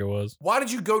the fuck it was. Why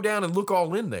did you go down and look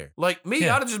all in there? Like me,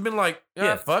 Yeah. I'd have just been like,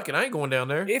 Yeah. fuck it, I ain't going down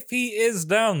there. If he is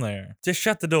down there, just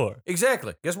shut the door.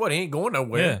 Exactly. Guess what? He ain't going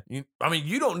nowhere.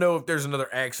 You don't know if there's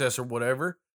another access or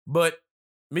whatever. But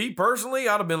me personally,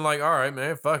 I'd have been like, all right,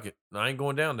 man, fuck it. I ain't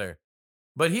going down there.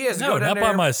 But he has to No, go down not there.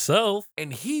 by myself.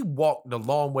 And he walked a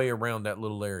long way around that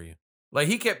little area. Like,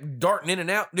 he kept darting in and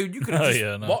out. Dude, you could have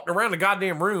just walked around the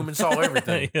goddamn room and saw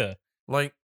everything. Yeah.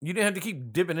 Like, you didn't have to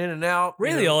keep dipping in and out.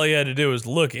 Really, all he had to do was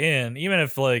look in, even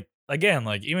if, like, again,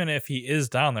 like, even if he is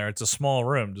down there, it's a small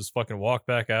room. Just fucking walk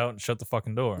back out and shut the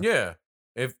fucking door. Yeah.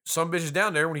 If some bitch is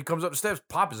down there, when he comes up the steps,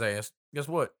 pop his ass. Guess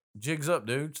what? Jigs up,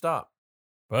 dude. Stop.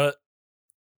 But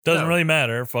doesn't No. really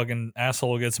matter. Fucking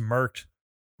asshole gets murked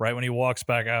right when he walks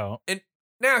back out. And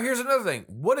now, here's another thing.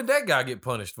 What did that guy get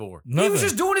punished for? He Nothing. was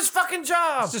just doing his fucking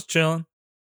job. He's just chilling.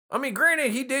 I mean,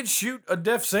 granted, he did shoot a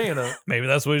deaf Santa. Maybe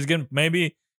that's what he's getting.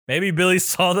 Maybe Billy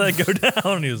saw that go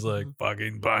down and he was like,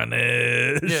 fucking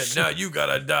punish. Yeah, now you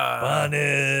gotta die.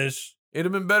 Punish. It'd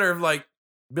have been better if, like,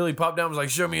 Billy popped down and was like,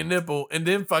 show me a nipple, and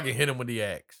then fucking hit him with the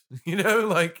axe.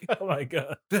 Like, Oh my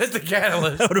God. that's the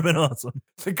catalyst. That would have been awesome.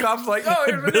 The cop's like, oh,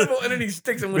 here's a Billy- nipple, and then he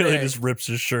sticks him with Billy the axe. just rips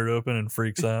his shirt open and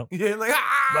freaks out. Yeah, like,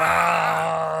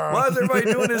 ah! Why is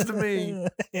everybody doing this to me?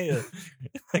 Yeah.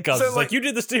 The cop's So, just like, like- you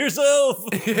did this to yourself.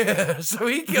 Yeah, so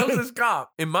he kills this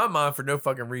cop, in my mind, for no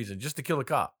fucking reason, just to kill a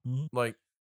cop. Mhm. Like,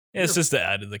 Yeah, it's just to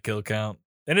add to the kill count.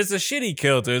 And it's a shitty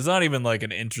kill, too. It's not even like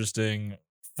an interesting,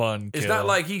 fun kill. it's not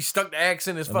like he stuck the axe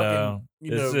in his fucking, No,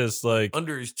 it's just like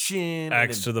under his chin.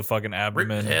 axe and to the fucking ripped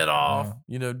abdomen. his head off.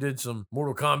 Yeah. Did some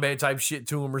Mortal Kombat type shit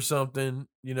to him or something.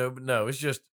 But no, it's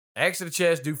just axe to the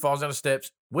chest, dude falls down the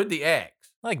steps with the axe.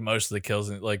 Like most of the kills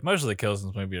in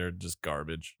this movie are just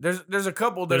garbage. There's a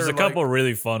couple that There's are a couple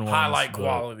really fun ones. highlight but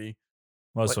quality.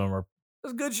 Most Like- of them are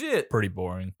That's good shit. pretty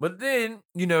boring. But then,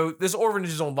 this orphanage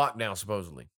is on lockdown,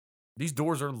 supposedly. These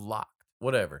doors are locked.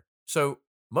 Whatever. So,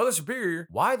 Mother Superior,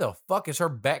 why the fuck is her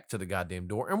back to the goddamn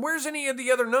door? And where's any of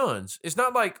the other nuns? It's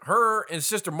not like her and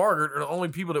Sister Margaret are the only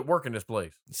people that work in this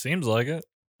place. It seems like it.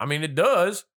 I mean, it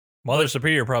does. Mother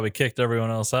Superior probably kicked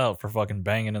everyone else out for fucking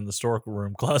banging in the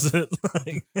storeroom closet.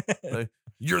 Like,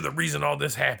 you're the reason all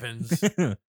this happens.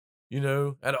 You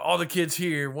know, out of all the kids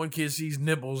here, one kid sees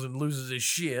nipples and loses his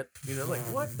shit. You know, like,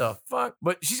 what the fuck?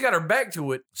 But she's got her back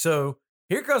to it. So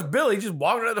here comes Billy just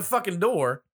walking out the fucking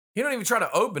door. He don't even try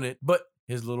to open it, but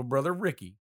his little brother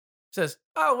Ricky says,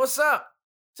 "Oh, what's up?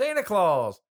 Santa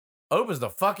Claus." Opens the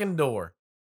fucking door.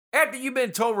 After you've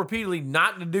been told repeatedly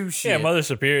not to do shit. Yeah, Mother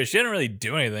Superior, she didn't really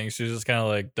do anything. She was just kind of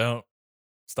like, don't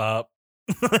stop.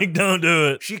 Like, don't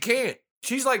do it. She can't.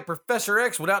 She's like Professor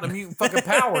X without the mutant fucking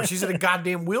power. She's in a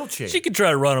goddamn wheelchair. She could try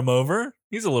to run him over.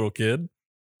 He's a little kid.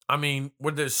 I mean,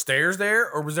 were there stairs there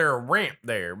or was there a ramp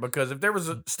there? Because if there was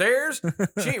stairs,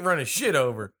 she ain't running shit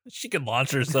over. She could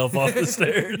launch herself off the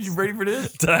stairs. You ready for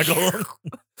this? Tackle him.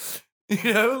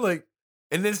 You know, like,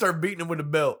 and then start beating him with a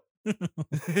belt.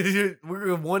 We're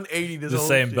going 180 this The whole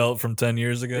same shit. belt from 10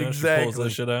 years ago. She pulls Exactly. that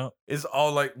shit out. It's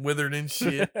all like withered and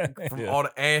shit from Yeah. all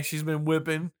the ass she's been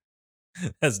whipping.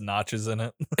 Has notches in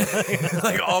it.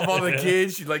 Like all on the Yeah.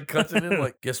 kids, she like cuts it in.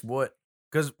 Like, guess what?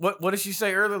 Because what did she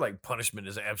say earlier? Like, punishment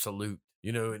is absolute.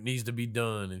 You know, it needs to be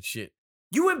done and shit.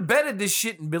 You embedded this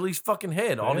shit in Billy's fucking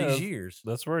head all Yeah. these years.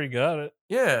 That's where he got it.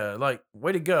 Yeah, like,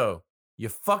 way to go. You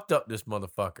fucked up this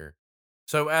motherfucker.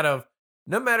 So out of,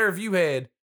 no matter if you had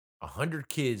 100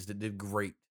 kids that did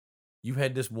great, you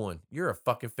had this one. You're a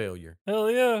fucking failure.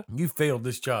 Hell yeah. You failed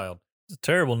this child. It's a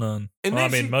terrible nun. And Well, I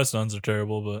then mean, she- most nuns are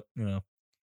terrible, but, you know.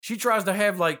 She tries to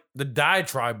have like the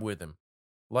diatribe with him.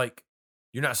 Like,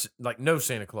 you're not, like, no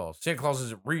Santa Claus. Santa Claus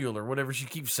isn't real or whatever she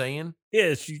keeps saying.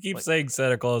 Yeah, she keeps Like- saying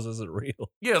Santa Claus isn't real.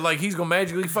 Yeah, like he's gonna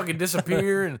magically fucking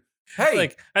disappear and hey,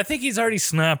 Like, I think he's already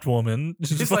snapped, woman.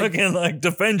 Just It's like- fucking, like,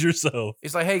 defend yourself.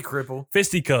 it's like, hey, cripple,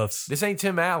 Fisticuffs. this ain't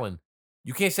Tim Allen.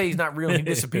 You can't say he's not real and he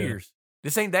disappears.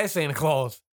 This ain't that Santa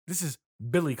Claus. This is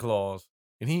Billy Claus.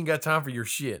 And he ain't got time for your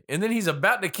shit. And then he's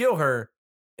about to kill her.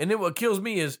 And then what kills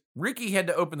me is Ricky had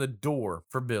to open the door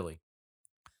for Billy.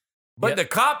 But Yeah. the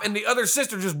cop and the other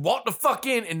sister just walked the fuck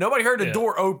in and nobody heard the Yeah.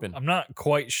 door open. I'm not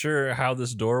quite sure how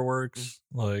this door works.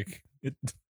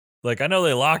 Like I know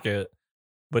they lock it,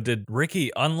 but did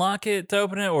Ricky unlock it to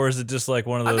open it, or is it just like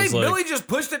one of I those think like Billy just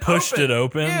pushed it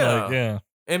open? Yeah. Like, yeah,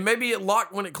 And maybe it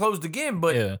locked when it closed again,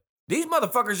 but yeah. these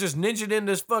motherfuckers just ninja'd in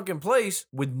this fucking place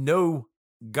with no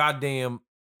goddamn,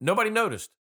 nobody noticed.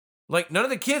 Like, none of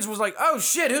the kids was like, oh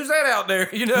shit, who's that out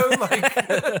there? You know,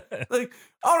 like,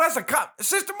 oh, that's a cop,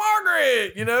 Sister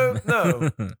Margaret, you know? No.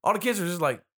 All the kids are just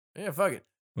like, yeah, fuck it.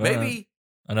 Well, Maybe,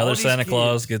 another all these Santa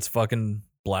Claus kids- gets fucking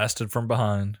blasted from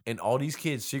behind. and all these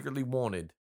kids secretly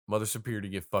wanted Mother Superior to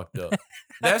get fucked up.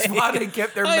 That's why they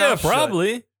kept their Oh, yeah, mouth shut.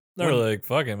 probably. They're When- like,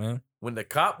 fuck it, man. When the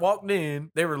cop walked in,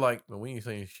 they were like, well, we ain't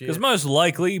saying shit. Because most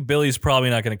likely, Billy's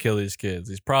probably not going to kill these kids.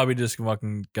 He's probably just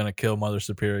fucking going to kill Mother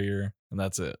Superior, and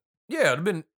that's it. Yeah, it'd have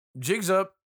been jigs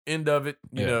up, end of it.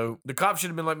 You Yeah. know, the cop should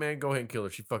have been like, man, go ahead and kill her.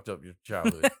 She fucked up your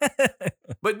childhood.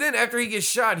 But then after he gets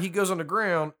shot, he goes on the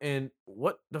ground and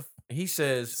he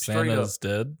says straight up, Santa's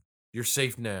dead. you're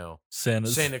safe now.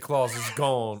 Santa's Santa Claus is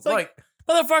gone. It's like-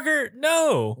 motherfucker,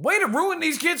 no. way to ruin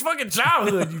these kids' fucking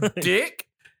childhood, you dick.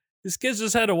 These kids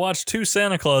just had to watch two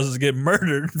Santa Clauses get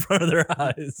murdered in front of their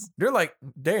eyes. They're like,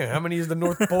 damn, how many is the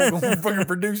North Pole going to fucking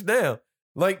produce now?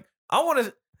 Like, I want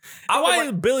to.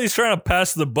 Why Billy's trying to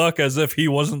pass the buck as if he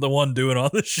wasn't the one doing all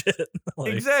this shit?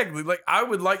 Like, Exactly. Like, I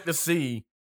would like to see,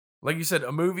 like you said,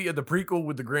 a movie of the prequel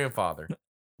with the grandfather.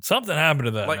 something happened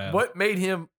to that Like, man. what made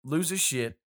him lose his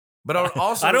shit? But I would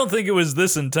also, I don't think it was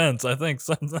this intense. I think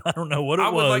something. I don't know what it I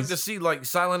would was. like to see like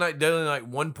Silent Night, Deadly Night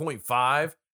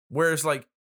 1.5, where it's like,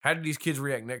 how did these kids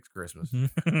react next Christmas?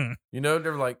 You know,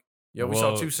 they're like, yo, we saw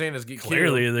Well, two Santas get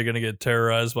Clearly, killed. they're gonna get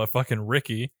terrorized by fucking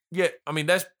Ricky. Yeah, I mean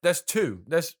that's two.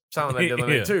 That's Silent Night,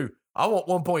 Deadly Yeah. Night 2. I want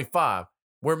 1.5,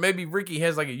 where maybe Ricky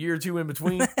has like a year or two in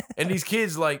between, and these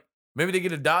kids like maybe they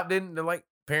get adopted, and they're like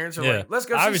parents are Yeah. like, let's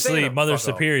go. See Obviously, Santa. Mother Fuck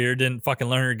off. Superior didn't fucking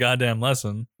learn her goddamn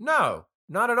lesson. No,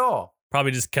 not at all.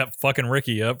 Probably just kept fucking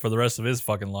Ricky up for the rest of his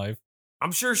fucking life.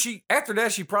 I'm sure after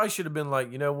that she probably should have been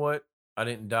like, you know what? I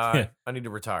didn't die. Yeah. I need to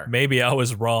retire. Maybe I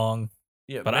was wrong,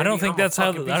 Yeah, but I don't maybe think I'm a that's how.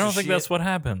 fucking piece I don't of think shit. that's what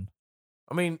happened.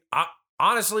 I mean,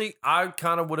 honestly, I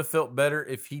kind of would have felt better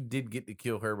if he did get to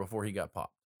kill her before he got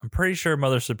popped. I'm pretty sure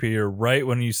Mother Superior, right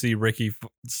when you see Ricky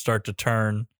start to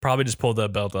turn, probably just pulled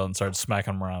that belt out and started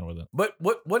smacking him around with it. But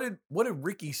what did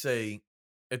Ricky say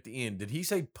at the end? Did he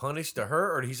say punish to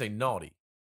her or did he say naughty?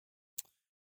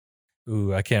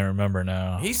 Ooh, I can't remember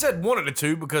now. He said one of the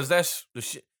two because that's the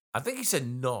shit. I think he said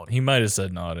naughty. He might have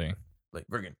said naughty. Like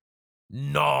friggin'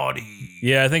 naughty.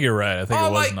 Yeah, I think you're right. I think Oh,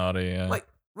 it was like- naughty. Yeah. Like,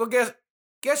 well,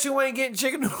 guess who ain't getting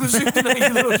chicken noodle soup tonight,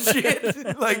 you little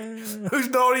shit? Like, who's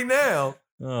naughty now?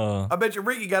 Oh, I bet you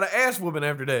Ricky got an ass whooping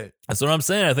after that. that's what I'm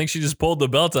saying. I think she just pulled the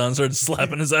belt on and started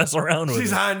slapping his ass around with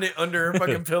She's it. hiding it under her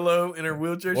fucking pillow in her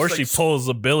wheelchair. Or She's she pulls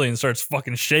the Billy and starts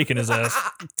fucking shaking his ass.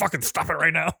 Fucking stop it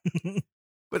right now.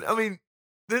 But I mean,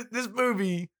 this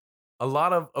movie, a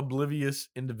lot of oblivious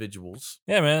individuals.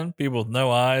 Yeah, man. People with no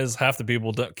eyes. Half the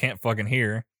people can't fucking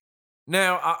hear.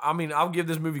 Now, I mean, I'll give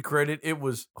this movie credit. It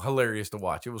was hilarious to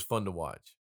watch. It was fun to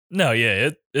watch. No, yeah,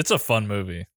 it's a fun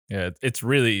movie. Yeah,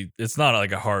 it's not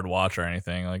like a hard watch or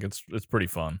anything. Like it's pretty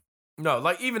fun. No,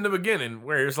 like even the beginning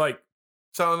where it's like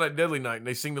Silent Night, Deadly Night, and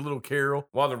they sing the little carol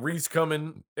while the wreath's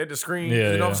coming at the screen. Yeah,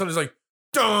 and then all of a yeah. sudden it's like,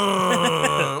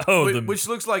 dun, Oh, which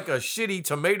looks like a shitty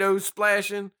tomato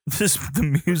splashing.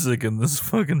 The music in this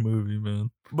fucking movie,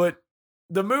 man. But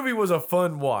the movie was a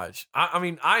fun watch. I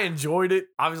mean, I enjoyed it.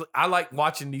 Obviously, I like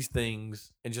watching these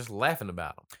things and just laughing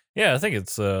about them. Yeah, I think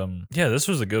it's this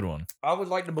was a good one. I would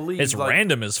like to believe It's like,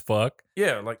 random as fuck.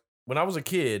 Yeah, like when I was a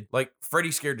kid, like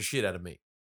Freddy scared the shit out of me.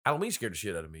 Halloween scared the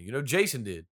shit out of me. You know, Jason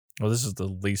did. Well, this is the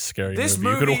least scary This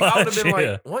movie you movie, could watch. I would have been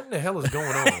yeah. like, what in the hell is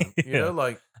going on? You Yeah. know,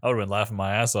 like I would have been laughing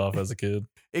my ass off as a kid.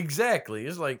 exactly.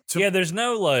 It's like Yeah, there's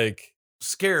no like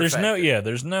scare. there's factor.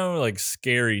 there's no like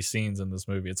scary scenes in this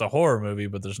movie. It's a horror movie,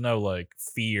 but there's no like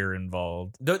fear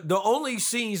involved. The only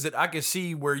scenes that I could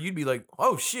see where you'd be like,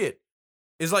 oh shit,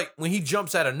 is like when he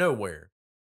jumps out of nowhere.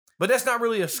 But that's not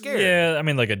really a scare. Yeah, I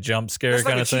mean like a jump scare That's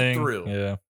like kind a of cheap thing. thrill.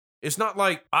 Yeah. It's not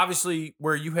like obviously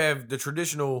where you have the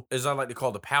traditional, as I like to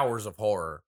call the powers of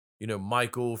horror. You know,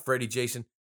 Michael, Freddy, Jason.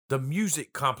 The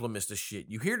music complements the shit.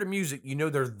 You hear the music, you know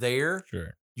they're there.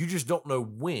 Sure. You just don't know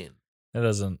when. That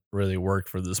doesn't really work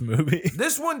for this movie.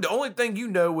 This one, the only thing you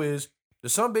know is the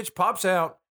son bitch pops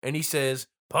out and he says,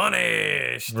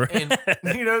 "Punished." And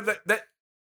you know that.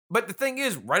 But the thing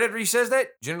is, right after he says that,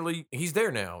 generally he's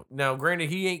there now. Now, granted,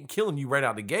 he ain't killing you right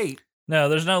out the gate. No,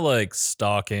 there's no like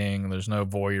stalking. There's no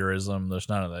voyeurism. There's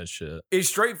none of that shit. It's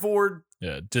straightforward.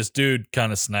 Yeah, just dude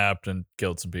kind of snapped and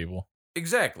killed some people.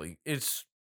 Exactly. It's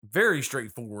very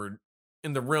straightforward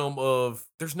in the realm of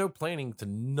there's no planning to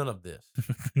none of this.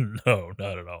 No,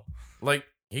 not at all. Like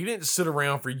he didn't sit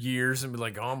around for years and be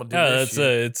like, "Oh, I'm gonna do Yeah, this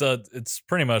shit." it's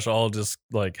pretty much all just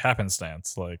like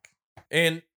happenstance. Like,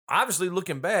 And obviously,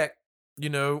 looking back, you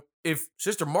know, if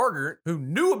Sister Margaret, who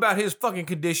knew about his fucking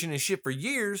condition and shit for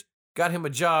years, got him a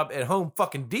job at Home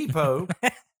fucking Depot,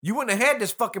 you wouldn't have had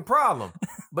this fucking problem.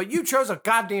 But you chose a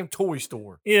goddamn toy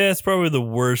store. yeah, it's probably the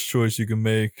worst choice you can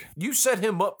make. You set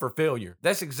him up for failure.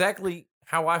 That's exactly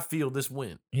how I feel this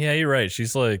went. Yeah, you're right.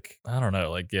 She's like, I don't know,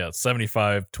 like, yeah,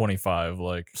 75-25.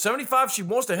 Like, 75, she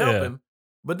wants to help Yeah. him.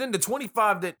 But then the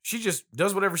 25 that she just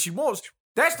does whatever she wants,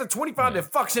 that's the 25 Yeah.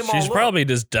 that fucks him all she's up. probably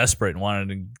just desperate and wanted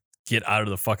to get out of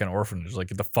the fucking orphanage. Like,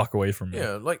 get the fuck away from me.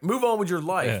 Yeah, like move on with your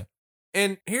life. Yeah.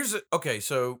 And okay,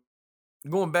 so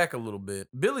going back a little bit,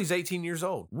 Billy's 18 years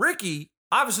old. Ricky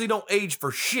obviously don't age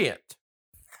for shit.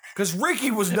 Because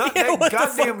Ricky was not Yeah, that what the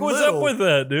goddamn fuck was little. up with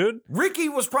that, dude? Ricky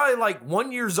was probably like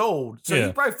 1 year old. So Yeah.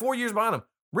 he's probably 4 years behind him.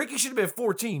 Ricky should have been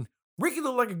 14. Ricky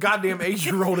looked like a goddamn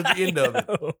 8-year-old at the end of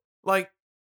it. Like,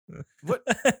 what?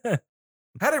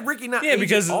 How did Ricky not Yeah, age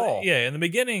because at all? yeah, in the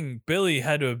beginning, Billy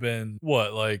had to have been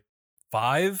what, like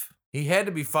 5? He had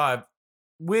to be 5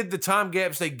 with the time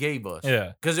gaps they gave us.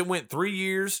 Yeah. Because it went 3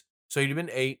 years, so he'd have been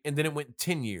 8, and then it went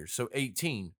 10 years, so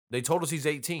 18. They told us he's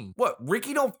 18. What?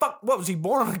 Ricky don't fuck. What was he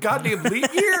born on a goddamn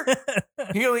leap year?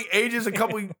 He only ages a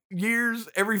couple years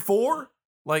every 4?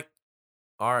 Like,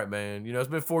 all right, man. You know, it's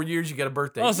been 4 years. You got a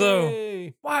birthday. Also,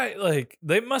 Yay. Why? Like,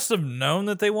 they must have known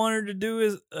that they wanted to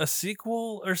do a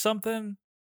sequel or something.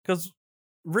 Because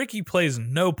Ricky plays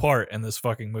no part in this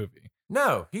fucking movie.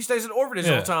 No, he stays in orphanage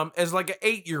all the time as like an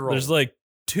 8-year-old. There's like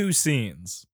 2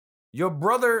 scenes. Your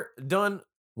brother done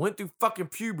went through fucking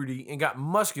puberty and got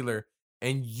muscular,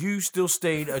 and you still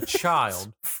stayed a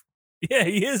child. Yeah,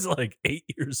 he is like 8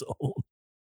 years old.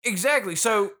 Exactly.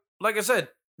 So, like I said,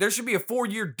 there should be a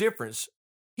 4-year difference.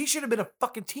 He should have been a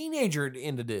fucking teenager at the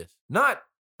end of this, not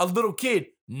a little kid.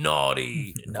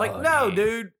 Naughty. Like, no, Naughty.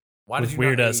 dude. Why did With you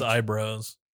weird not ass age?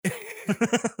 eyebrows.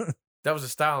 That was a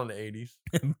style in the 80s.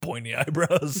 Pointy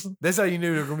eyebrows. That's how you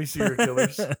knew they were going to be serial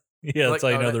killers. Yeah, that's how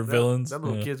you know they're villains. That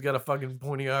little Yeah. kid's got a fucking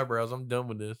pointy eyebrows. I'm done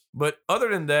with this. But other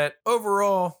than that,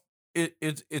 overall,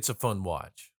 it's a fun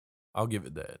watch. I'll give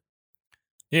it that.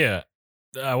 Yeah,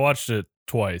 I watched it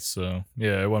twice, so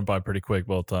yeah, it went by pretty quick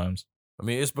both times. I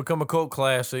mean, it's become a cult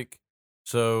classic,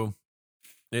 so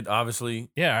it obviously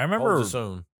Yeah, I remember. holds its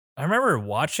own. I remember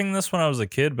watching this when I was a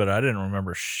kid, but I didn't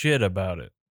remember shit about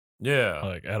it, Yeah,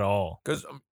 like at all. because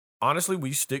honestly,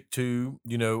 we stick to,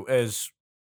 you know, as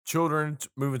children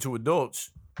moving to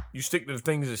adults, You stick to the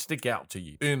things that stick out to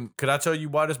you. And could I tell you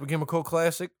why this became a cult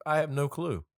classic? I have no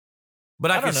clue.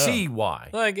 But I don't can know. see why.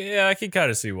 Like, yeah, I can kind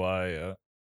of see why. Yeah.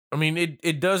 I mean,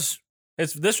 it does.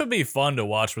 This would be fun to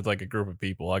watch with like a group of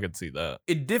people. I could see that.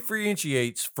 It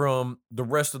differentiates from the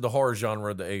rest of the horror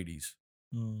genre of the 80s.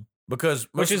 Because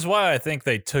which is why I think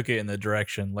they took it in the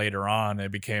direction later on.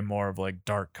 It became more of like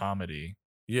dark comedy.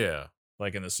 Yeah.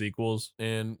 Like in the sequels.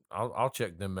 And I'll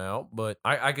check them out. But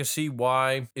I can see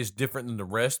why it's different than the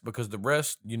rest, because the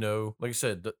rest, you know, like I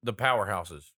said, the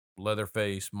powerhouses,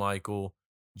 Leatherface, Michael,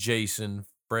 Jason,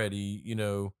 Freddy, you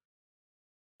know,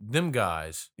 them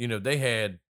guys, you know, they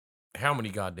had how many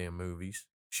goddamn movies?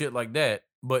 Shit like that.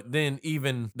 But then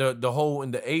even the whole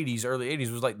in the 80s, early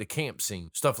 80s was like the camp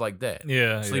scene, stuff like that.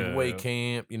 Yeah. Sleepaway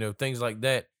Camp, you know, things like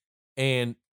that.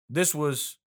 And this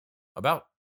was about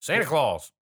Santa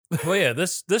Claus. Well, yeah,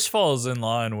 this falls in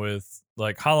line with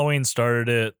like Halloween started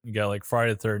it. You got like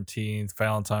Friday the 13th,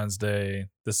 Valentine's Day.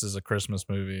 This is a Christmas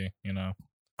movie, you know.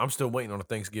 I'm still waiting on a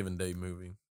Thanksgiving Day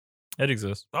movie. It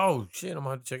exists. Oh shit, I'm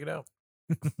gonna have to check it out.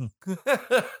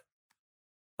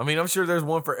 I mean, I'm sure there's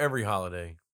one for every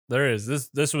holiday. There is.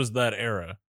 This was that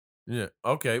era. Yeah.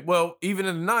 Okay. Well, even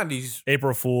in the 90s,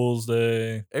 April Fool's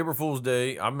Day. April Fool's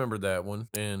Day, I remember that one.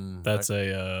 And that's yeah,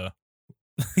 a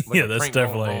that's prank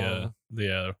definitely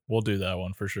yeah, we'll do that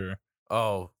one for sure.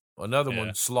 Oh, another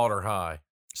one, Slaughter High.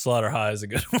 Slaughter High is a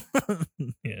good one.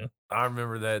 Yeah. I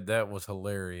remember that. That was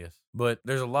hilarious. But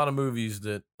there's a lot of movies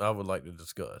that I would like to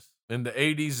discuss. And the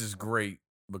 80s is great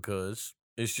because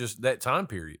it's just that time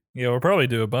period. Yeah, we'll probably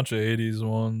do a bunch of 80s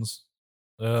ones.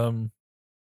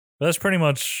 That's pretty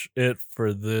much it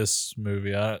for this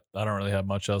movie. I don't really have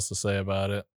much else to say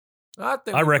about it.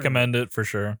 I recommend it for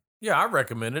sure. Yeah, I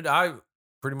recommend it. I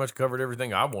pretty much covered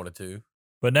everything I wanted to.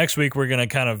 But next week we're gonna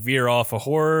kind of veer off of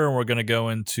horror and we're gonna go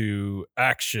into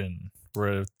action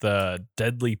with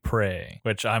Deadly Prey,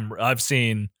 which I've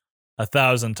seen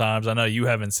 1,000 times. I know you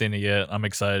haven't seen it yet. I'm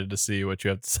excited to see what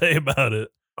you have to say about it.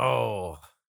 Oh,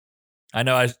 I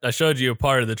know I showed you a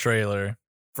part of the trailer.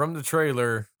 From the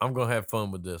trailer, I'm gonna have fun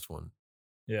with this one.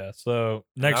 Yeah. So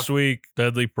next week,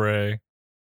 Deadly Prey.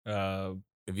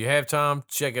 If you have time,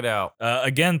 check it out.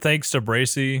 Again, thanks to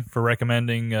Bracy for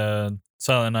recommending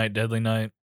Silent Night, Deadly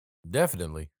Night.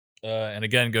 Definitely. And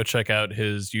again, go check out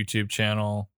his YouTube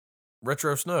channel.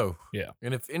 Retro Snow. Yeah.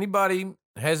 And if anybody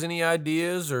has any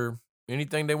ideas or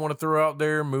anything they want to throw out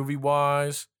there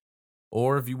movie-wise,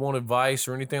 or if you want advice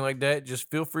or anything like that,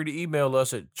 just feel free to email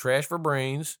us at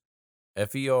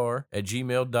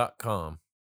trashforbrains@gmail.com.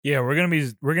 Yeah,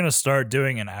 we're gonna start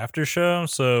doing an after show.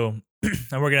 So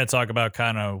and we're gonna talk about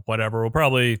kind of whatever. We'll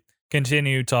probably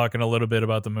continue talking a little bit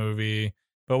about the movie.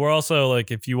 But we're also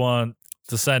like, if you want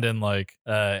to send in like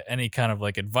any kind of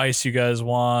like advice you guys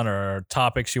want or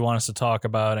topics you want us to talk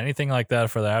about, anything like that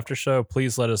for the after show,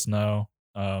 please let us know.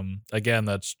 Again,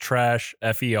 that's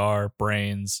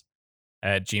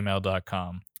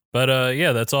trashferbrains@gmail.com. But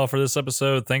yeah, that's all for this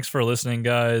episode. Thanks for listening,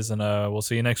 guys, and we'll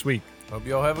see you next week. Hope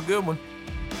y'all have a good one.